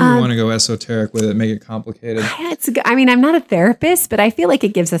 Why do we want to go esoteric with it, make it complicated? I'm not a therapist, but I feel like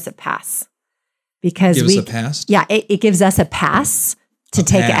it gives us a pass. Because gives us a pass? Yeah, it gives us a pass to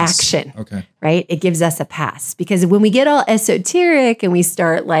take action. Okay. Right? It gives us a pass. Because when we get all esoteric and we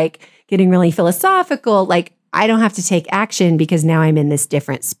start like getting really philosophical, like I don't have to take action because now I'm in this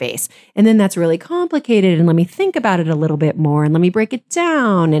different space. And then that's really complicated. And let me think about it a little bit more and let me break it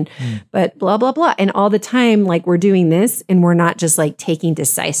down. And but blah, blah, blah. And all the time, like we're doing this and we're not just like taking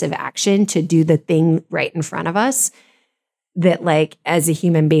decisive action to do the thing right in front of us that like as a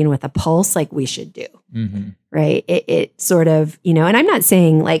human being with a pulse, like we should do. Right. It sort of, and I'm not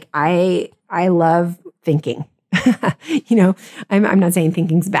saying like I love thinking. I'm not saying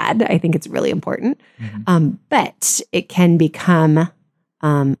thinking's bad. I think it's really important. But it can become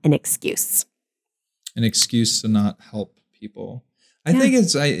an excuse. An excuse to not help people. I think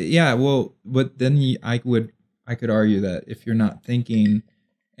it's, but then I could argue that if you're not thinking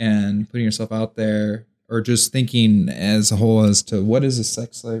and putting yourself out there, or just thinking as a whole as to what is a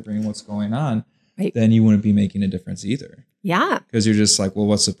sex slavery and what's going on, then you wouldn't be making a difference either. Yeah. Because you're just like, well,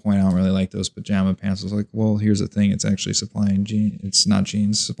 what's the point? I don't really like those pajama pants. It's like, well, here's the thing. It's actually supplying jeans. It's not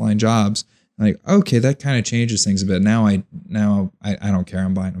jeans, supplying jobs. I'm like, okay, that kind of changes things a bit. Now I don't care.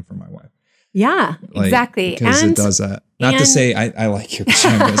 I'm buying them for my wife. Yeah, exactly. Because it does that. Not to say I like your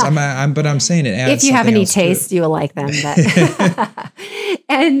pajamas. but I'm saying it adds. If you have any taste, you will like them. But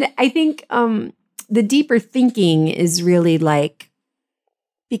and I think the deeper thinking is really like,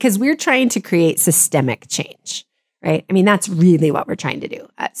 because we're trying to create systemic change, right? I mean, that's really what we're trying to do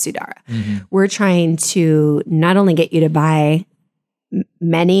at Sudara. We're trying to not only get you to buy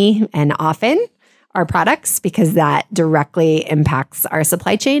many and often our products because that directly impacts our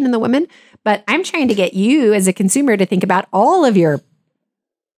supply chain and the women. But I'm trying to get you as a consumer to think about all of your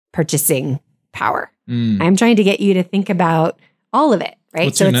purchasing power. I'm trying to get you to think about all of it,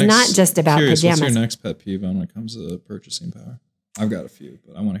 right? So it's not just about pajamas. What's your next pet peeve when it comes to purchasing power? I've got a few,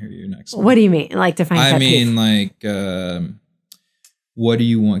 but I want to hear your next one. What do you mean? Like define pet peeve? What do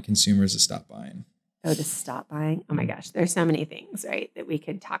you want consumers to stop buying? Oh, to stop buying? Oh my gosh, there's so many things, right, that we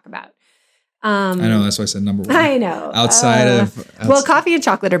could talk about. I know, that's why I said number one. I know. Well, coffee and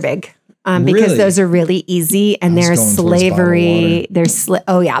chocolate are big. Because Really? those are really easy and there's slavery.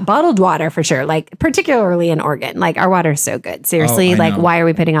 Bottled water for sure. Like particularly in Oregon, like our water is so good. Seriously, I know. why are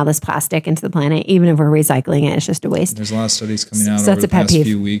we putting all this plastic into the planet? Even if we're recycling it, it's just a waste. There's a lot of studies coming out So over that's a the pet past peeve.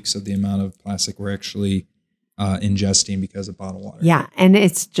 few weeks of the amount of plastic we're actually ingesting because of bottled water. Yeah, and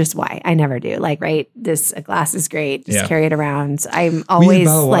it's just why I never do. Like, right, a glass is great. Just carry it around. I'm always we had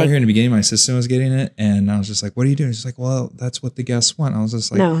bottled water like, here in the beginning. My sister was getting it, and I was just like, "What are you doing?" She's like, "Well, that's what the guests want." I was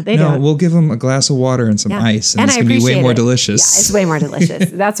just like, No, they don't. We'll give them a glass of water and some ice, and it's I gonna be way appreciate more it. delicious." Yeah, it's way more delicious.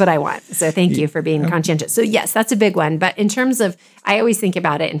 That's what I want. So thank you for being conscientious. So yes, that's a big one. But in terms of, I always think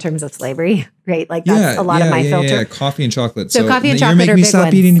about it in terms of slavery, right? Like that's a lot of my filter. Yeah, coffee and chocolate. So coffee and you're chocolate making are me big stop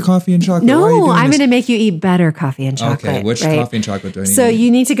ones. eating coffee and chocolate. Why are you No, doing I'm this? going to make you eat better coffee and chocolate. Okay, which right? coffee and chocolate do I need? So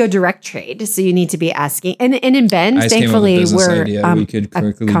you need to go direct trade. So you need to be asking, and in Bend, I just came up with a thankfully, business we're idea. We could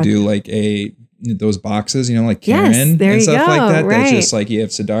quickly do like those boxes, like Yes, Karen there and you stuff go, like that. right. That's just like you have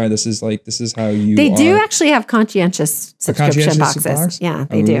Sidar. This is how you. They do are. actually have conscientious subscription boxes. box? Yeah,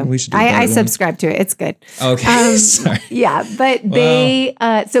 they do. We should do I that one. subscribe to it. It's good. Okay, sorry. Yeah, but they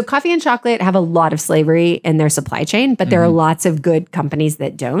so coffee and chocolate have a lot of slavery in their supply chain, but there are lots of good companies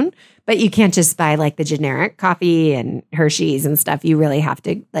that don't. But you can't just buy like the generic coffee and Hershey's and stuff. You really have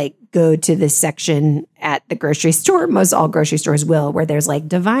to like go to this section at the grocery store. Most all grocery stores will, where there's like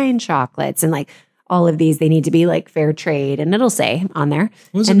Divine chocolates and like all of these. They need to be like fair trade, and it'll say on there.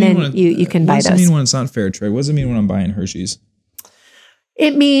 What does it And mean then you can buy What does those. it mean when it's not fair trade? What does it mean when I'm buying Hershey's?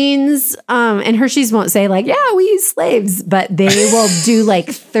 It means, and Hershey's won't say like, yeah, we use slaves, but they will do like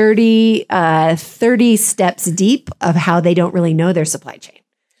 30 steps deep of how they don't really know their supply chain.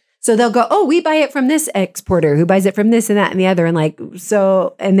 So they'll go, oh, we buy it from this exporter who buys it from this and that and the other. And like,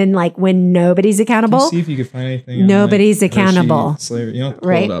 so, and then like when nobody's accountable, See if you can find anything. Nobody's on, like, accountable. Hershey slavery. You don't pull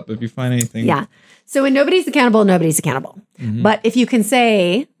Right? it up. If you find anything. yeah. So when nobody's accountable, nobody's accountable. But if you can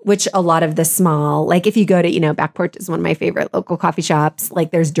say, which a lot of the small, like if you go to, Backport is one of my favorite local coffee shops,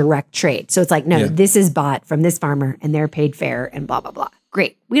 like there's direct trade. So it's like, no, this is bought from this farmer and they're paid fair and blah, blah, blah.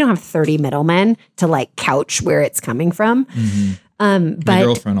 Great. We don't have 30 middlemen to like couch where it's coming from. My But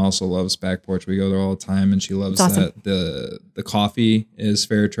girlfriend also loves Back Porch. We go there all the time, and she loves awesome. that the coffee is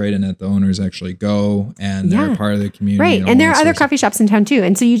fair trade, and that the owners actually go and they're part of the community. right. all And there are that other sort of coffee shops in town too.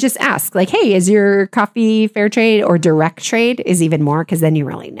 And so you just ask like, hey, is your coffee fair trade or direct trade is even more because then you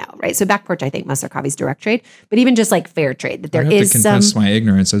really know, right? So Back Porch, I think most of their coffee is direct trade, but even just like fair trade, that there I have is to some. confess my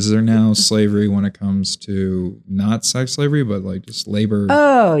ignorance. Is there now slavery when it comes to not sex slavery, but like just labor?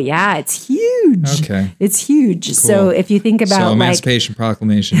 Oh yeah, it's huge. Okay. It's huge. So if you think about So like Emancipation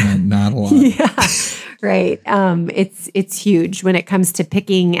Proclamation meant not a lot. yeah, right. It's huge when it comes to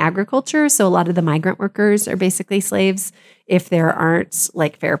picking agriculture. So a lot of the migrant workers are basically slaves if there aren't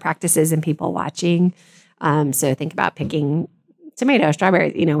like fair practices and people watching. So think about picking tomatoes,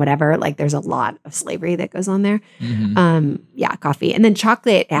 strawberries, whatever. Like there's a lot of slavery that goes on there. Coffee. And then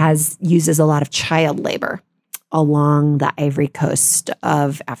chocolate uses a lot of child labor along the Ivory Coast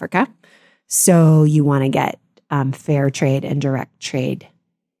of Africa. So you want to get fair trade and direct trade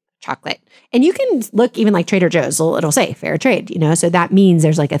chocolate. And you can look even like Trader Joe's, it'll say fair trade, so that means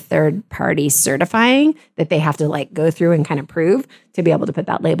there's like a third party certifying that they have to like go through and kind of prove to be able to put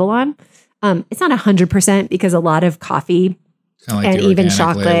that label on. It's not 100% because a lot of coffee Kinda like and the even organic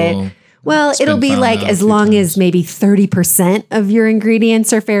chocolate. label. Well, It's it'll been be found like out a as few long times. as maybe 30% of your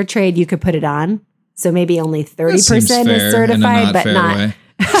ingredients are fair trade, you could put it on. So maybe only 30% Seems fair is certified, in a but fair not way.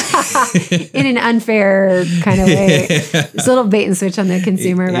 in an unfair kind of way. It's a little bait and switch on the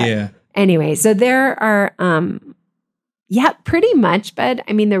consumer. But Yeah. anyway, so there are, pretty much. But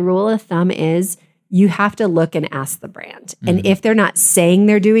I mean, the rule of thumb is you have to look and ask the brand. And if they're not saying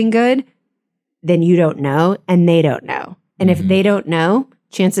they're doing good, then you don't know and they don't know. And if they don't know,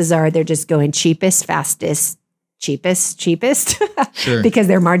 chances are they're just going cheapest, fastest, cheapest, Sure. because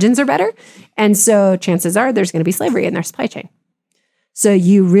their margins are better. And so chances are there's going to be slavery in their supply chain. So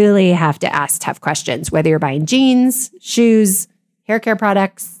you really have to ask tough questions, whether you're buying jeans, shoes, hair care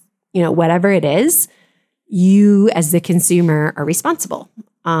products, whatever it is, you as the consumer are responsible.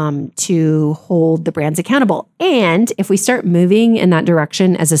 to hold the brands accountable. And if we start moving in that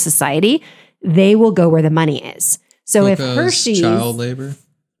direction as a society, they will go where the money is. So if Hershey's child labor,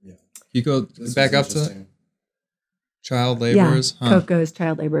 you go back up to child laborers. Coco's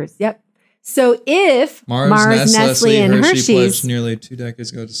child laborers. Yep. So if Mars, Nestle, and Hershey's pledged nearly 2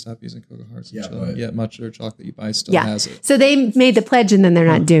 decades ago to stop using Cocoa Hearts and children, yet much of their chocolate you buy still has it. So they made the pledge and then they're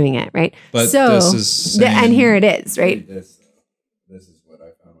not doing it, right? But so, this is saying, and here it is, right? This is what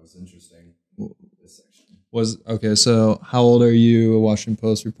I found was interesting. This section. So how old are you? A Washington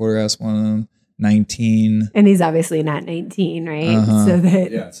Post reporter asked one of them. 19. And he's obviously not 19, right? So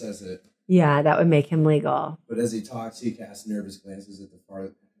that it says it. Yeah, that would make him legal. But as he talks, he casts nervous glances at the far.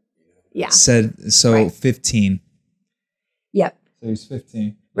 Yeah. Said so. Right. 15. Yep. So he's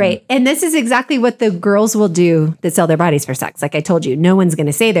 15. Right. And this is exactly what the girls will do that sell their bodies for sex. Like I told you, no one's going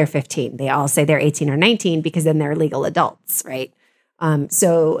to say they're 15. They all say they're 18 or 19 because then they're legal adults, right?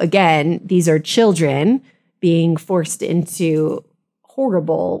 So again, these are children being forced into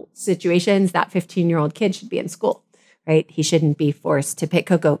horrible situations. That 15-year-old kid should be in school, right? He shouldn't be forced to pick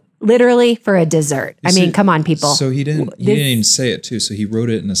cocoa literally for a dessert. I mean, come on, people. So he didn't even say it too. So he wrote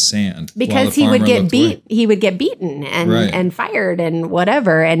it in the sand because he would get beat. He would get beaten and fired and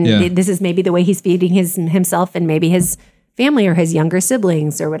whatever. And this is maybe the way he's feeding himself and maybe his family or his younger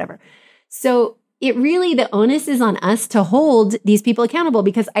siblings or whatever. So it really, the onus is on us to hold these people accountable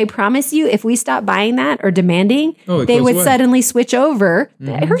because I promise you, if we stop buying that or demanding, they would suddenly switch over.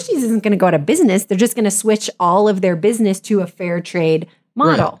 Hershey's isn't going to go out of business. They're just going to switch all of their business to a fair trade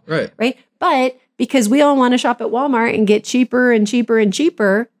model. Right. But because we all want to shop at Walmart and get cheaper and cheaper and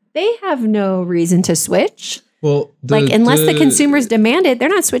cheaper, they have no reason to switch. Well, unless the consumers demand it, they're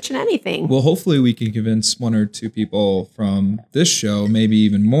not switching anything. Well, hopefully we can convince 1 or 2 people from this show, maybe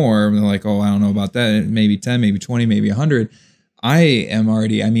even more. And they're like, oh, I don't know about that. Maybe 10, maybe 20, maybe 100. I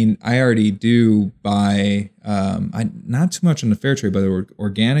already do buy, not too much on the fair trade, but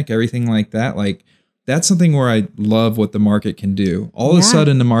organic, everything like that. Like that's something where I love what the market can do. All of a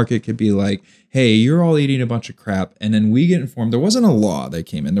sudden the market could be like, hey, you're all eating a bunch of crap. And then we get informed. There wasn't a law that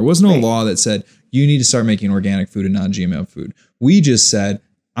came in. There was no law that said you need to start making organic food and non-GMO food. We just said,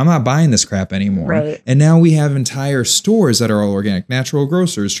 I'm not buying this crap anymore. Right. And now we have entire stores that are all organic. Natural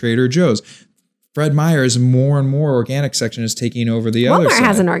Grocers, Trader Joe's. Fred Meyer's more and more organic section is taking over the other side. Walmart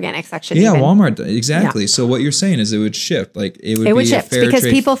has an organic section. Yeah, even. Walmart. Exactly. Yeah. So what you're saying is it would shift. Like it would shift because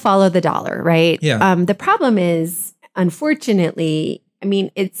people follow the dollar, right? Yeah. The problem is, unfortunately, I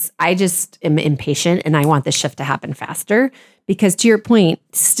mean, I just am impatient and I want this shift to happen faster because to your point,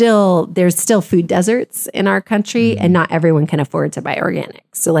 there's still food deserts in our country and not everyone can afford to buy organic.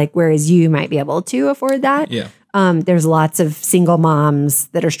 So like, whereas you might be able to afford that. Yeah. There's lots of single moms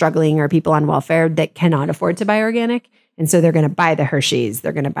that are struggling or people on welfare that cannot afford to buy organic. And so they're going to buy the Hershey's,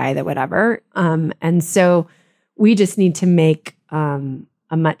 they're going to buy the whatever. And so we just need to make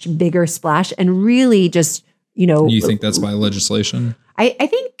a much bigger splash and really just, You think that's by legislation? I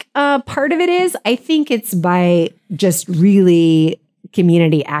think part of it is, I think it's by just really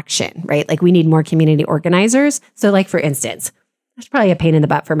community action, right? Like we need more community organizers. So like, for instance, that's probably a pain in the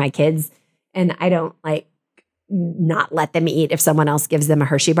butt for my kids. And I don't not let them eat if someone else gives them a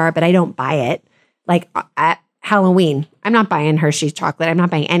Hershey bar, but I don't buy it. Like at Halloween, I'm not buying Hershey's chocolate. I'm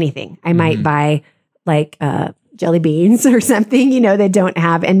not buying anything. I might buy jelly beans or something, that don't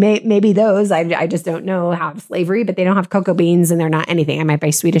have, and maybe those, I just don't know, have slavery, but they don't have cocoa beans and they're not anything. I might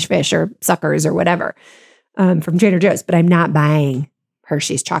buy Swedish Fish or Suckers or whatever from Trader Joe's, but I'm not buying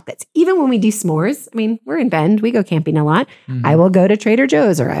Hershey's chocolates. Even when we do s'mores, I mean, we're in Bend, we go camping a lot. I will go to Trader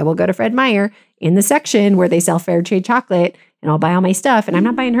Joe's or I will go to Fred Meyer in the section where they sell fair trade chocolate and I'll buy all my stuff. And I'm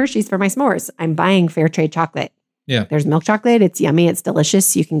not buying Hershey's for my s'mores. I'm buying fair trade chocolate. Yeah. There's milk chocolate. It's yummy. It's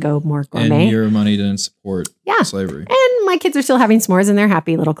delicious. You can go more gourmet. And your money didn't support slavery. And my kids are still having s'mores and they're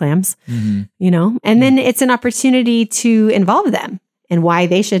happy little clams, and then it's an opportunity to involve them in why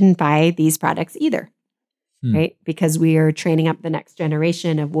they shouldn't buy these products either. Right? Because we are training up the next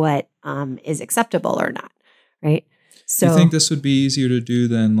generation of what is acceptable or not. Right. So you think this would be easier to do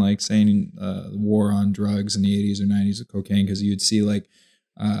than like saying war on drugs in the 80s or 90s with cocaine? Because you'd see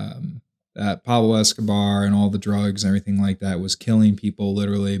that Pablo Escobar and all the drugs and everything like that was killing people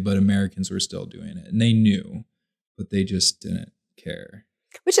literally, but Americans were still doing it. And they knew, but they just didn't care.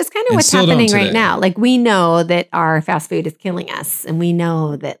 Which is kind of what's happening right now. Like we know that our fast food is killing us and we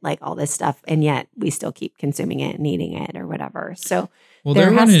know that like all this stuff, and yet we still keep consuming it and eating it or whatever. So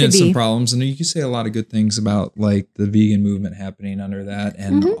they're running into some problems, and you can say a lot of good things about like the vegan movement happening under that.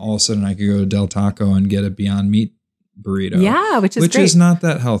 And all of a sudden I could go to Del Taco and get a Beyond Meat burrito. Yeah, which is not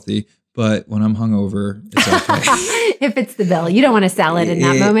that healthy. but when I'm hungover, it's okay. If it's the bill, you don't want a salad in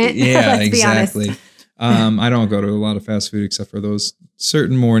that moment. Yeah, Let's be honest. exactly. I don't go to a lot of fast food except for those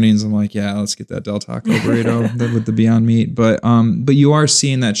certain mornings. I'm like, yeah, let's get that Del Taco burrito with the Beyond Meat. But you are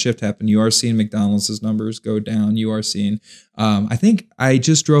seeing that shift happen. You are seeing McDonald's numbers go down. You are seeing. I think I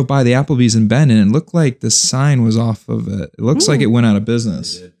just drove by the Applebee's in Bend, and it looked like the sign was off of it. It looks like it went out of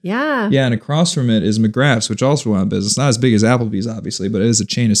business. Yeah. Yeah, and across from it is McGrath's, which also went out of business. Not as big as Applebee's, obviously, but it is a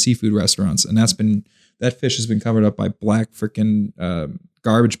chain of seafood restaurants, and that fish has been covered up by black freaking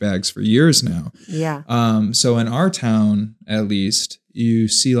garbage bags for years now. Yeah. So in our town, at least, you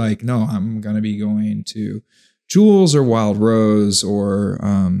see like, no, I'm going to be going to Jules or Wild Rose or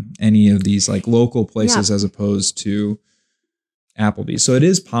any of these like local places as opposed to Applebee's. So it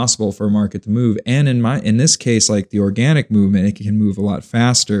is possible for a market to move. And in this case, like the organic movement, it can move a lot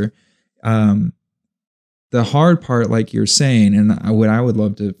faster. The hard part, like you're saying, and what I would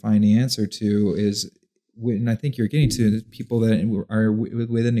love to find the answer to is, and I think you're getting to the people that are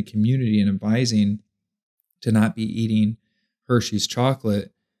within the community and advising to not be eating Hershey's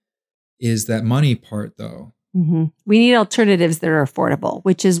chocolate, is that money part though. Mm-hmm. We need alternatives that are affordable,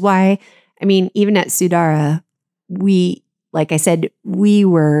 which is why, I mean, even at Sudara, like I said, we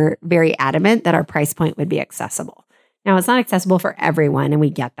were very adamant that our price point would be accessible. Now, it's not accessible for everyone, and we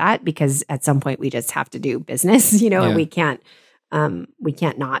get that because at some point we just have to do business, and we can't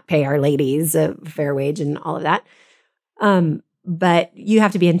not pay our ladies a fair wage and all of that. But you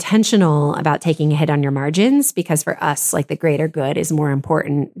have to be intentional about taking a hit on your margins, because for us, like the greater good is more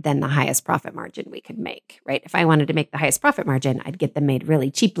important than the highest profit margin we could make, right? If I wanted to make the highest profit margin, I'd get them made really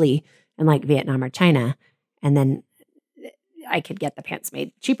cheaply in like Vietnam or China, and then I could get the pants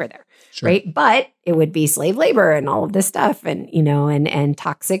made cheaper there, right? But it would be slave labor and all of this stuff, and and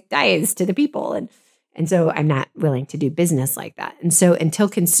toxic dyes to the people, and so I'm not willing to do business like that. And so until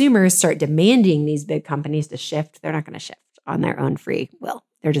consumers start demanding these big companies to shift, they're not going to shift on their own free will.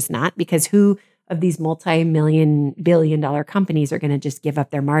 They're just not, because who of these multi-million, billion-dollar companies are going to just give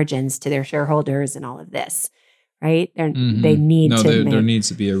up their margins to their shareholders and all of this, right? They need to. There needs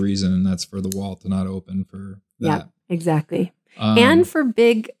to be a reason, and that's for the wall to not open for that. Yeah, exactly. And for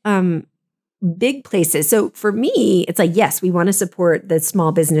big places. So for me, it's like, yes, we want to support the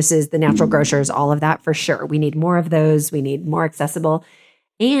small businesses, the natural grocers, all of that for sure. We need more of those. We need more accessible.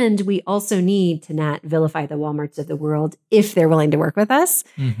 And we also need to not vilify the Walmarts of the world if they're willing to work with us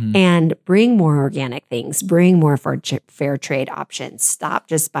and bring more organic things, bring more fair trade options. Stop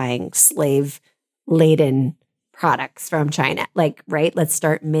just buying slave-laden products from China. Like, right? Let's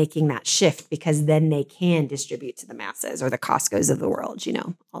start making that shift, because then they can distribute to the masses or the Costco's of the world,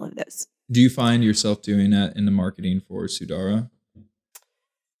 all of those. Do you find yourself doing that in the marketing for Sudara?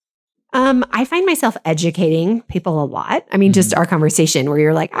 I find myself educating people a lot. I mean, just our conversation where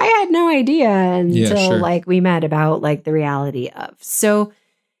you're like, I had no idea until like we met about like the reality of. So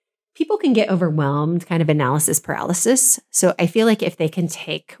people can get overwhelmed, kind of analysis paralysis. So I feel like if they can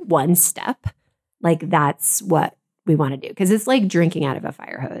take one step, like that's what we want to do. Because it's like drinking out of a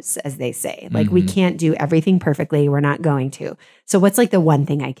fire hose, as they say. Like we can't do everything perfectly. We're not going to. So what's like the one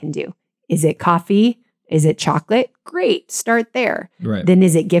thing I can do? Is it coffee? Is it chocolate? Great. Start there. Right. Then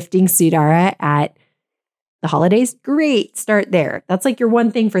is it gifting Sudara at the holidays? Great. Start there. That's like your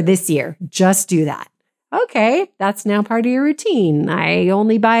one thing for this year. Just do that. Okay. That's now part of your routine. I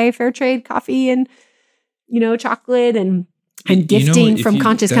only buy fair trade coffee and, chocolate, and I'm gifting from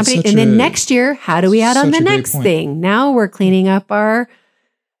conscious company. And then next year, how do we add on the next thing? Now we're cleaning up our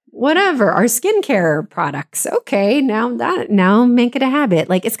skincare products. Okay, now make it a habit.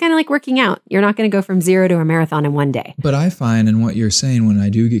 Like it's kind of like working out. You're not going to go from 0 to a marathon in one day. But I find in what you're saying, when I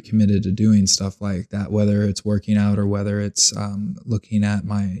do get committed to doing stuff like that, whether it's working out or whether it's looking at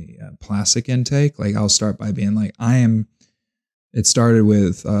my plastic intake, like I'll start by being like, it started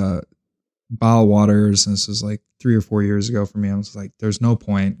with bottled waters, and this was like 3 or 4 years ago for me. I was like, there's no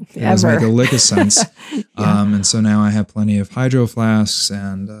point. It doesn't make a lick of sense. And so now I have plenty of hydro flasks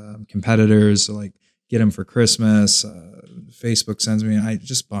and competitors, so like get them for Christmas. Facebook sends me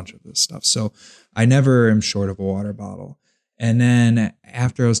just a bunch of this stuff. So I never am short of a water bottle. And then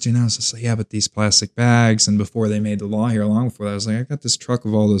after I was doing that, I was just like, yeah, but these plastic bags. And before they made the law here, long before that, I was like, I got this truck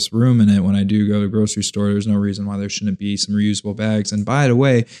of all this room in it. When I do go to the grocery store, there's no reason why there shouldn't be some reusable bags. And by the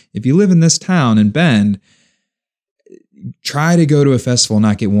way, if you live in this town in Bend, try to go to a festival and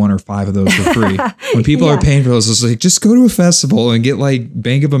not get 1 or 5 of those for free. When people are paying for those, it's like, just go to a festival and get like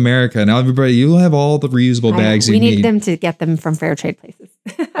Bank of America. Now everybody, you'll have all the reusable bags you need. We need them to get them from fair trade places.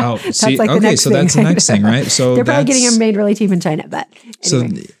 Oh, see, like okay, so that's the next thing, right? So they're probably getting them made really cheap in China, but anyway. So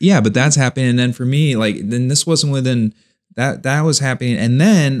yeah, but that's happening. And then for me, like, then this wasn't within that was happening. And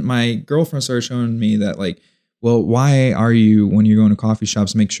then my girlfriend started showing me that like, well, why are you, when you're going to coffee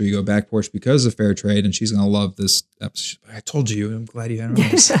shops, make sure you go back porch because of fair trade. And she's going to love this episode. I told you, I'm glad you had her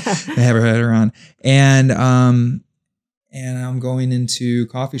on. I have her on. And I'm going into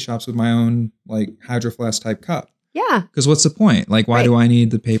coffee shops with my own like Hydro Flask type cup. Yeah. Because what's the point? Like, why do I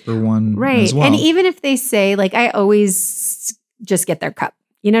need the paper one as well? And even if they say, like, I always just get their cup.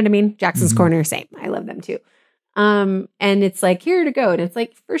 You know what I mean? Jackson's Corner, same. I love them too. And it's like, here to go. And it's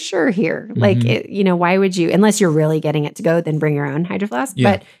like, for sure here. Like, why would you, unless you're really getting it to go, then bring your own Hydro Flask.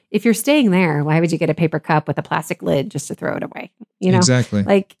 Yeah. But if you're staying there, why would you get a paper cup with a plastic lid just to throw it away? You know? Exactly.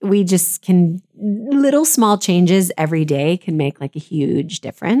 Like, we just can, little small changes every day can make like a huge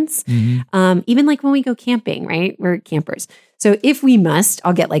difference. Even like when we go camping, right? We're campers. So if we must,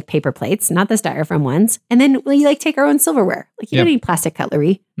 I'll get like paper plates, not the styrofoam ones. And then we like take our own silverware. Like you don't need plastic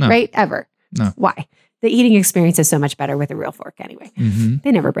cutlery, right? Ever. No. Why? The eating experience is so much better with a real fork anyway.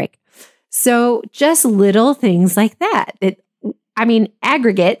 They never break. So just little things like that.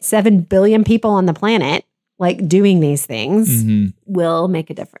 Aggregate 7 billion people on the planet, like doing these things will make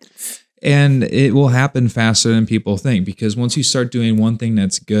a difference. And it will happen faster than people think, because once you start doing one thing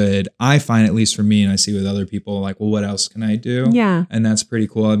that's good, I find, at least for me, and I see with other people, like, well, what else can I do? Yeah. And that's pretty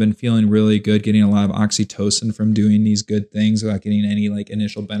cool. I've been feeling really good, getting a lot of oxytocin from doing these good things without getting any like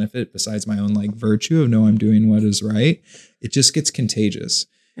initial benefit besides my own like virtue of know I'm doing what is right. It just gets contagious.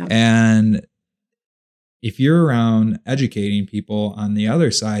 Yep. And if you're around educating people on the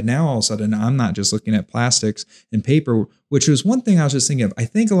other side, now all of a sudden I'm not just looking at plastics and paper, which was one thing I was just thinking of. I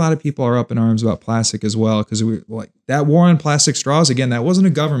think a lot of people are up in arms about plastic as well, because we like that war on plastic straws. Again, that wasn't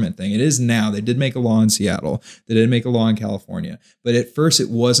a government thing. It is now. They did make a law in Seattle. They did make a law in California. But at first, it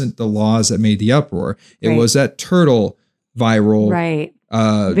wasn't the laws that made the uproar. It was that turtle viral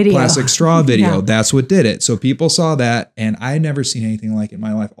plastic straw video. Yeah. That's what did it. So people saw that, and I had never seen anything like it in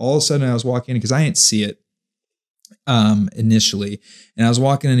my life. All of a sudden, I was walking in because I didn't see it initially, and I was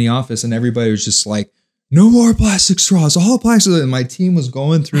walking in the office, and everybody was just like, no more plastic straws, all plastic. And my team was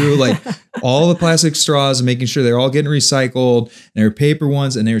going through like all the plastic straws and making sure they're all getting recycled, and there were paper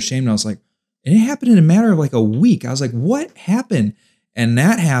ones, and they were shamed. And I was like, and it happened in a matter of like a week. I was like, what happened? And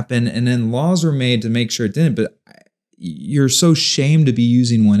that happened, and then laws were made to make sure it didn't, but you're so shamed to be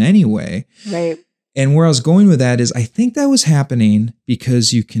using one anyway. Right. And where I was going with that is I think that was happening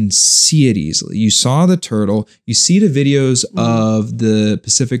because you can see it easily. You saw the turtle, you see the videos of the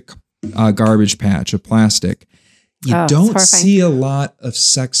Pacific garbage patch of plastic. You don't see a lot of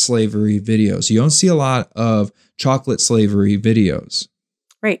sex slavery videos. You don't see a lot of chocolate slavery videos.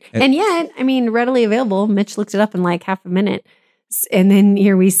 Right. And yet, readily available. Mitch looked it up in like half a minute. And then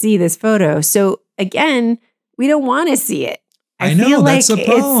here we see this photo. So again, we don't want to see it. I know, that's the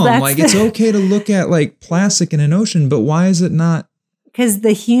problem. It's okay to look at like plastic in an ocean, but why is it not? Because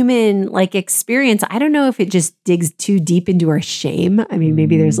the human like experience, I don't know if it just digs too deep into our shame.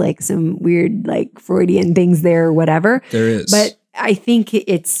 Maybe there's like some weird like Freudian things there or whatever. There is. But I think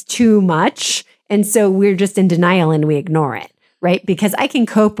it's too much. And so we're just in denial and we ignore it. Right? Because I can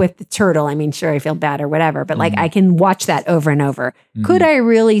cope with the turtle. Sure, I feel bad or whatever, but like I can watch that over and over. Could I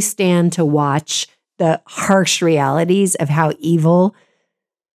really stand to watch the harsh realities of how evil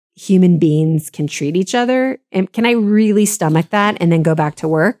human beings can treat each other? And can I really stomach that and then go back to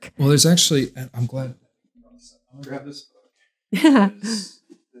work? Well, there's actually, I'm glad. I'm going to grab this book.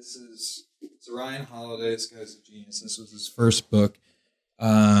 This is Ryan Holiday. This guy's a genius. This was his first book.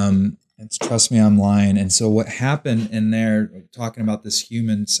 It's Trust Me, I'm Lying. And so what happened in there, talking about this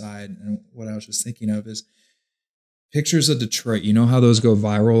human side, and what I was just thinking of is pictures of Detroit. You know how those go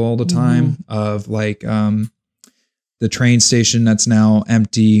viral all the time of like the train station that's now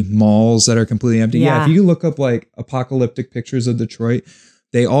empty, malls that are completely empty. Yeah. If you look up like apocalyptic pictures of Detroit,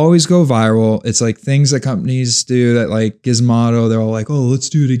 they always go viral. It's like things that companies do that like Gizmodo, they're all like, oh, let's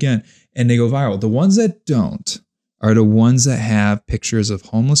do it again. And they go viral. The ones that don't are the ones that have pictures of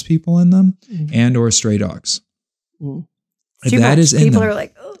homeless people in them and or stray dogs. That is in people them. Are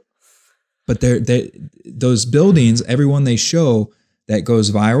like, oh. But those buildings, everyone they show that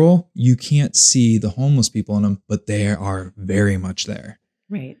goes viral, you can't see the homeless people in them, but they are very much there.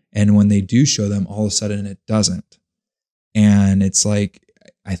 Right. And when they do show them, all of a sudden it doesn't. And it's like,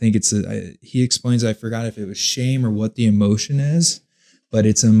 I think he explains, I forgot if it was shame or what the emotion is, but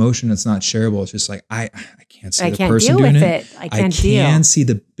it's an emotion that's not shareable. It's just like, I can't see the person doing it. I can't see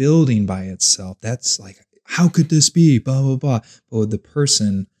the building by itself. That's like, how could this be? Blah, blah, blah. But with the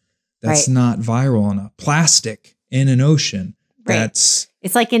person, that's not viral enough. Plastic in an ocean. that's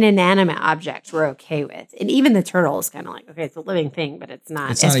it's like an inanimate object we're okay with. And even the turtle is kind of like, okay, it's a living thing, but it's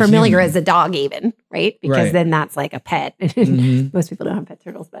not as familiar as a dog even, right? Because then that's like a pet. Most people don't have pet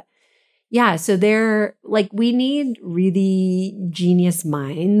turtles, but yeah. So they're like, we need really genius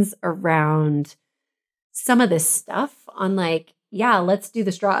minds around some of this stuff on like, yeah, let's do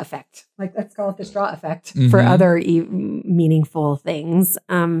the straw effect. Like, let's call it the straw effect for other meaningful things.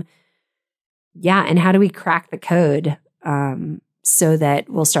 Yeah. And how do we crack the code so that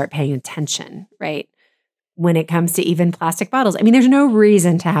we'll start paying attention, right? When it comes to even plastic bottles. I mean, there's no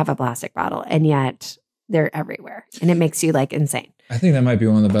reason to have a plastic bottle, and yet they're everywhere. And it makes you like insane. I think that might be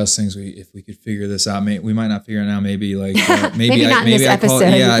one of the best things if we could figure this out. We might not figure it out. Maybe like maybe not in this episode.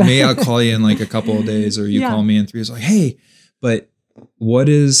 Maybe I'll call you in like a couple of days, or you call me in 3 years. Like, hey, but what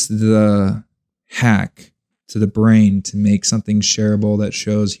is the hack to the brain to make something shareable that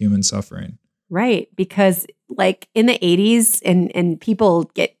shows human suffering? Right, because like in the 80s, and people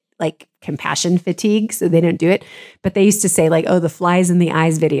get like compassion fatigue, so they don't do it. But they used to say like, oh, the flies in the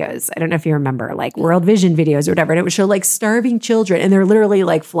eyes videos. I don't know if you remember, like World Vision videos or whatever. And it would show like starving children, and they're literally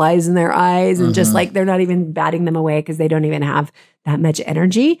like flies in their eyes, and just like they're not even batting them away because they don't even have that much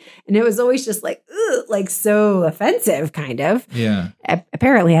energy. And it was always just like, ugh, like so offensive, kind of. Yeah.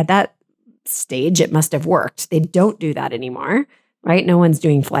 Apparently at that stage, it must have worked. They don't do that anymore. Right? No one's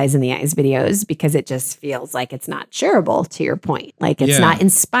doing flies in the eyes videos because it just feels like it's not shareable, to your point. Like it's not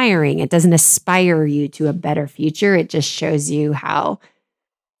inspiring. It doesn't aspire you to a better future. It just shows you how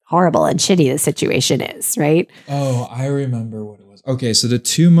horrible and shitty the situation is, right? Oh, I remember what it was. Okay, so the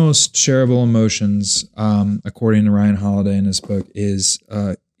 2 most shareable emotions, according to Ryan Holiday in his book, is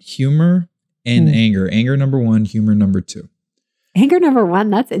humor and anger. Anger number 1, humor number 2. Anger number 1,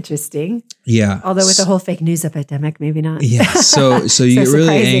 that's interesting. Yeah. Although with the whole fake news epidemic, maybe not. Yeah. So you get really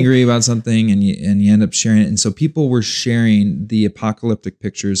angry about something, and you end up sharing it. And so people were sharing the apocalyptic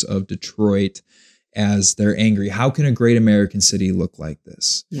pictures of Detroit as they're angry. How can a great American city look like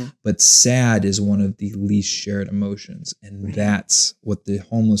this? Yeah. But sad is one of the least shared emotions. And that's what the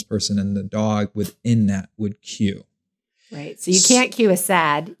homeless person and the dog within that would cue. Right. So you can't cue a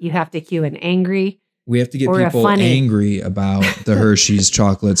sad. You have to cue an angry. We have to get people angry about the Hershey's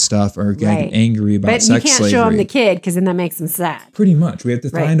chocolate stuff, or get angry about sex slavery. But you can't show them the kid because then that makes them sad. Pretty much. We have to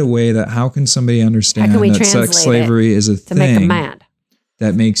find a way that how can somebody understand that sex slavery is a thing make them mad,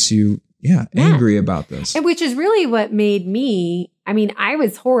 that makes you angry about this. And which is really what made me, I mean, I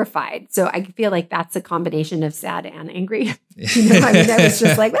was horrified. So I feel like that's a combination of sad and angry. I mean, I was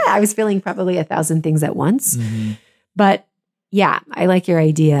just like, I was feeling probably 1,000 things at once. But yeah, I like your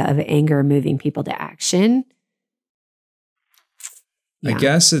idea of anger moving people to action. I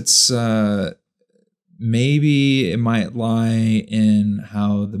guess it's maybe it might lie in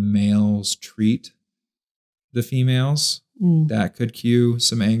how the males treat the females. That could cue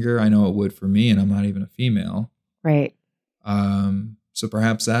some anger. I know it would for me, and I'm not even a female. Right. So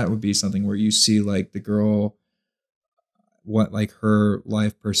perhaps that would be something where you see like the girl, what like her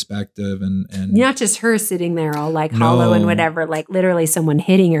life perspective and not just her sitting there all like hollow and whatever, like literally someone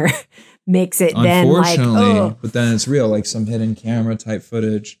hitting her makes it then like, oh. But then it's real, like some hidden camera type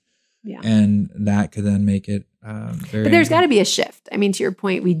footage. Yeah. And that could then make it very. But there's got to be a shift. I mean, to your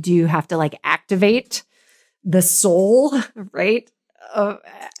point, we do have to like activate the soul, right?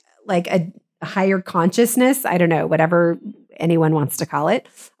 Like a higher consciousness. I don't know, whatever anyone wants to call it,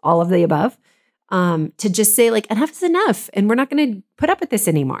 all of the above. To just say like, enough is enough, and we're not going to put up with this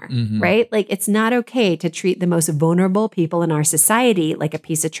anymore, right? Like, it's not okay to treat the most vulnerable people in our society like a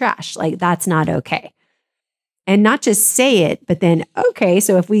piece of trash. Like, that's not okay. And not just say it, but then, okay,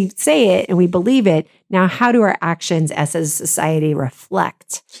 so if we say it and we believe it, now how do our actions as a society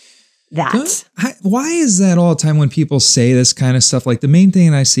reflect that? Why is that all the time when people say this kind of stuff? Like, the main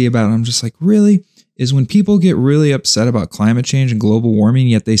thing I see about it, I'm just like, really? Is when people get really upset about climate change and global warming,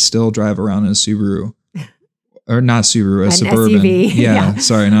 yet they still drive around in a Subaru. Or not Subaru, a Suburban. SUV. Yeah,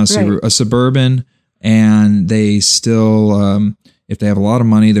 sorry, not a Subaru. Right. A Suburban, and they still, if they have a lot of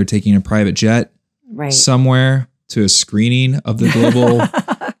money, they're taking a private jet somewhere to a screening of the global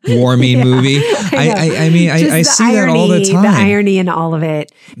warming movie. I mean, I see that all the time. The irony in all of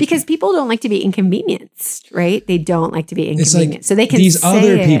it. Because people don't like to be inconvenienced, right? They don't like to be inconvenienced. Like, so they can these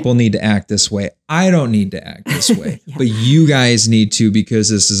other people need to act this way. I don't need to act this way. But you guys need to, because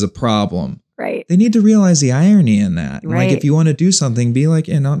this is a problem. Right. They need to realize the irony in that. Right. Like, if you want to do something, be like,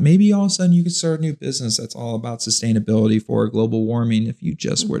 maybe all of a sudden you could start a new business that's all about sustainability for global warming if you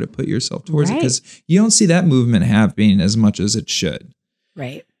just were to put yourself towards it. Because you don't see that movement happening as much as it should.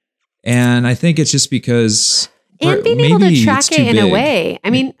 Right. And I think it's just because And being able to maybe track it's it too in a big. way. I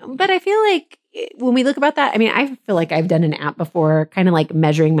mean, but I feel like when we look about that, I mean, I feel like I've done an app before, kind of like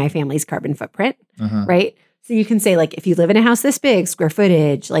measuring my family's carbon footprint, Uh-huh. right? So you can say, like, if you live in a house this big, square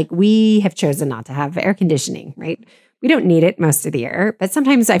footage, like we have chosen not to have air conditioning, right? We don't need it most of the year, but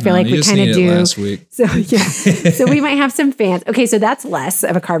sometimes I feel No, like you we just kind of needed it do. last week. So yeah, so we might have some fans. Okay, so that's less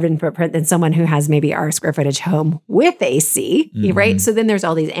of a carbon footprint than someone who has maybe our square footage home with AC, right? Mhm. So then there's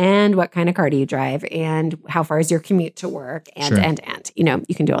all these, and what kind of car do you drive, and how far is your commute to work, and Sure. and you know,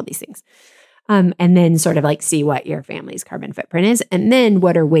 you can do all these things, and then sort of like see what your family's carbon footprint is, and then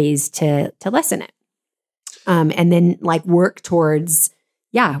what are ways to lessen it, and then like work towards.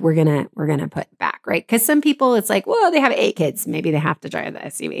 Yeah, we're gonna put back, right? Because some people, it's like, well, they have 8 kids, maybe they have to drive the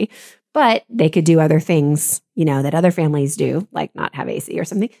SUV, but they could do other things, you know, that other families do, like not have AC or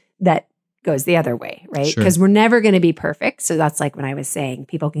something that goes the other way, right? Sure. Because we're never going to be perfect. So that's like when I was saying,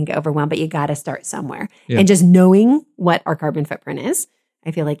 people can get overwhelmed, but you got to start somewhere. Yeah. And just knowing what our carbon footprint is,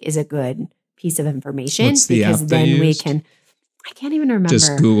 I feel like is a good piece of information. What's the because app they then we used? can. I can't even remember.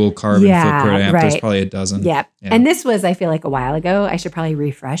 Just Google carbon Yeah, footprint app. There's right. probably a dozen. Yeah. Yeah. And this was, I feel like, a while ago. I should probably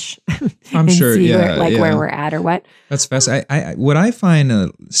refresh. I'm and sure, see yeah, where we're at or what. That's fascinating. I what I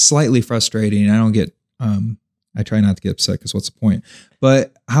find slightly frustrating. I don't get. I try not to get upset because what's the point?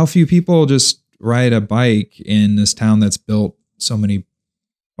 But how few people just ride a bike in this town that's built so many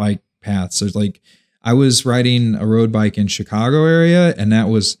bike paths. There's like, I was riding a road bike in Chicago area, and that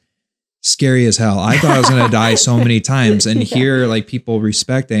was scary as hell. I thought I was going to die so many times. And here, like, people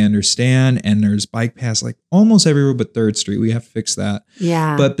respect, they understand, and there's bike paths like almost everywhere but 3rd Street. We have to fix that.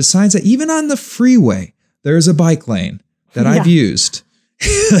 Yeah. But besides that, even on the freeway, there's a bike lane that I've used.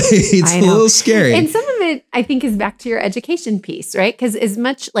 It's I a know. little scary. And some of it, I think, is back to your education piece, right? Because as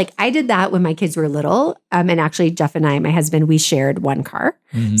much like I did that when my kids were little, and actually Jeff and I, my husband, we shared one car.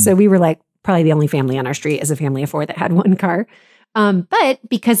 Mhm. So we were like probably the only family on our street as a family of 4 that had one car. But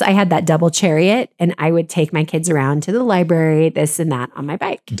because I had that double chariot and I would take my kids around to the library, this and that on my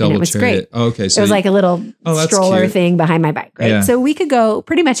bike. and it was great. Oh, okay. So It was like a little that's stroller cute. thing behind my bike, right? Yeah. So we could go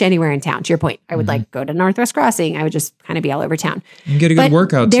pretty much anywhere in town. To your point, I would Mhm. like go to Northwest Crossing. I would just kind of be all over town. you can get a good But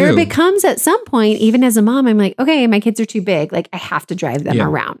workout there too. becomes at some point, even as a mom, I'm like, okay, my kids are too big. Like I have to drive them Yeah.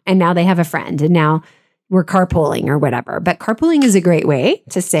 around. And now they have a friend and now we're carpooling or whatever. But carpooling is a great way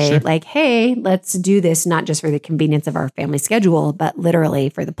to say Sure. like, hey, let's do this, not just for the convenience of our family schedule, but literally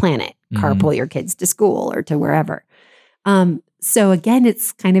for the planet. Mhm. Carpool your kids to school or to wherever. So again,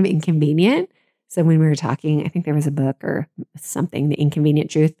 it's kind of inconvenient. So when we were talking, I think there was a book or something, The Inconvenient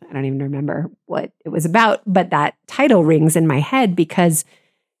Truth. I don't even remember what it was about, but that title rings in my head because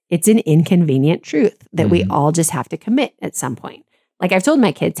it's an inconvenient truth that we Mhm. all just have to commit at some point. Like I've told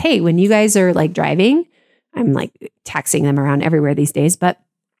my kids, hey, when you guys are like driving, I'm like taxiing them around everywhere these days, but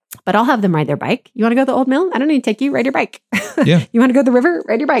I'll have them ride their bike. You want to go to the old mill? I don't need to take you. Ride your bike. Yeah. You want to go to the river?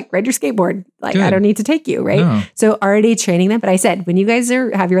 Ride your bike. Ride your skateboard. Like I Good. don't need to take you, right? No. So already training them. But I said, when you guys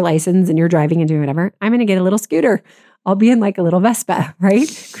have your license and you're driving and doing whatever, I'm going to get a little scooter. I'll be in like a little Vespa,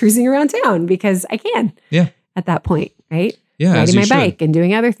 right? Cruising around town because I can. Yeah. At that point, right? Yeah. as Riding you my should. bike and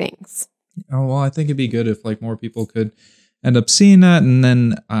doing other things. Oh, well, I think it'd be good if like more people could end up seeing that. And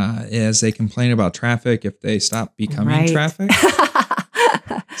then as they complain about traffic, if they stop becoming Right. traffic,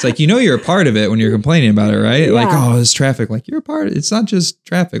 it's like, you're a part of it when you're complaining about it, right? Like, Yeah. oh, it's traffic. Like you're a part. It's not just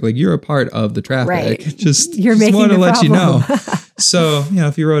traffic. Like you're a part of the traffic. Right. Just You're making want to the let you know. problem. So,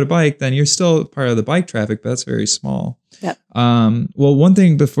 if you rode a bike, then you're still part of the bike traffic, but that's very small. Yep. Well, one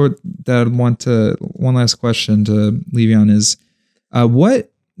thing before that, one last question to leave you on is,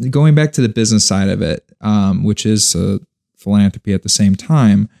 going back to the business side of it, which is philanthropy at the same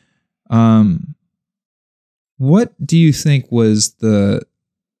time. What do you think was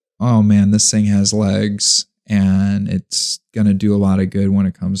oh man, this thing has legs and it's going to do a lot of good when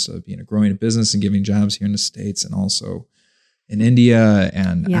it comes to growing a business and giving jobs here in the States and also in India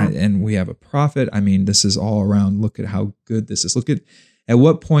and we have a profit. I mean, this is all around. Look at how good this is. Look at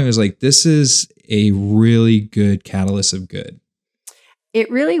what point it was like, this is a really good catalyst of good. It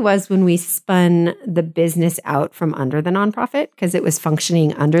really was when we spun the business out from under the nonprofit because it was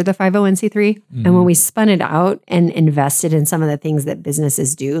functioning under the 501c3. And when we spun it out and invested in some of the things that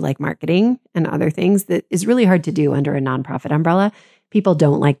businesses do, like marketing and other things that is really hard to do under a nonprofit umbrella, people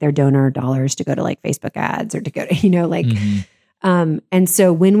don't like their donor dollars to go to like Facebook ads or to go to, and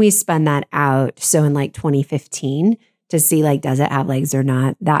so when we spun that out, so in like 2015 to see like, does it have legs or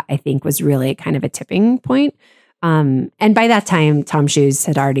not? That I think was really kind of a tipping point. And by that time, Tom Shoes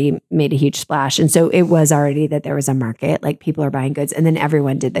had already made a huge splash. And so it was already that there was a market, like people are buying goods. And then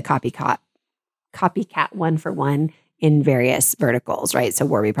everyone did the copycat 1-for-1 in various verticals, right? So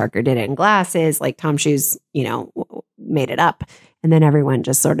Warby Parker did it in glasses, like Tom Shoes, made it up. And then everyone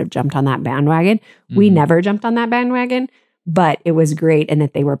just sort of jumped on that bandwagon. We never jumped on that bandwagon, but it was great in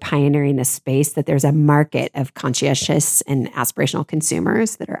that they were pioneering the space, that there's a market of conscientious and aspirational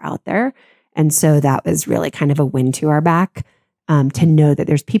consumers that are out there. And so that was really kind of a win to our back, to know that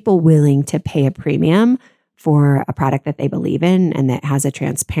there's people willing to pay a premium for a product that they believe in and that has a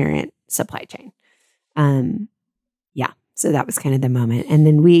transparent supply chain. So that was kind of the moment. And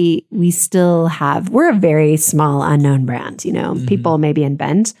then we're a very small unknown brand, people maybe in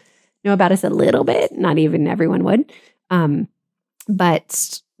Bend know about us a little bit, not even everyone would.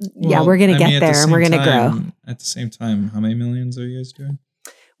 But we're going to get there and we're going to grow. At the same time, how many millions are you guys doing?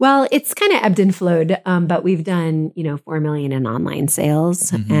 Well, it's kind of ebbed and flowed, but we've done, 4 million in online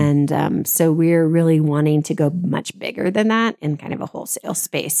sales. And so we're really wanting to go much bigger than that in kind of a wholesale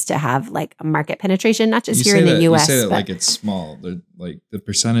space to have like a market penetration, not just here in the US. You say that like it's small. Like the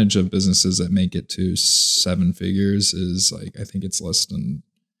percentage of businesses that make it to 7 figures is like, I think it's less than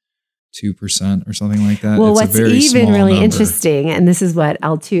 2% or something like that. Well, it's what's even really interesting, and this is what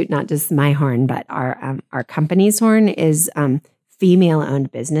I'll toot, not just my horn, but our company's horn, is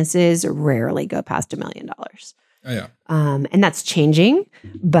female-owned businesses rarely go past $1 million. Oh yeah, and that's changing,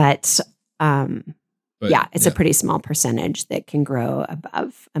 but it's a pretty small percentage that can grow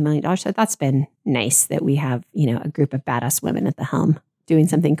above $1 million. So that's been nice that we have a group of badass women at the helm doing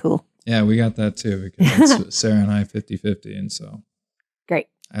something cool. Yeah, we got that too, because Sarah and I 50-50, and so great.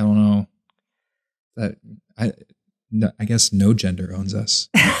 I don't know that I guess no gender owns us.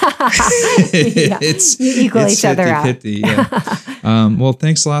 It's you equal each other out. 50, yeah. Well,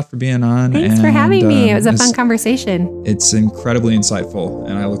 thanks a lot for being on. Thanks for having me. It was a fun conversation. It's incredibly insightful,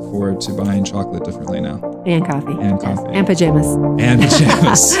 and I look forward to buying chocolate differently now. And coffee. And coffee. And pajamas. And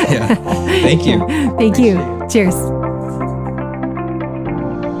pajamas. Yeah. Thank you. Thank you. Cheers.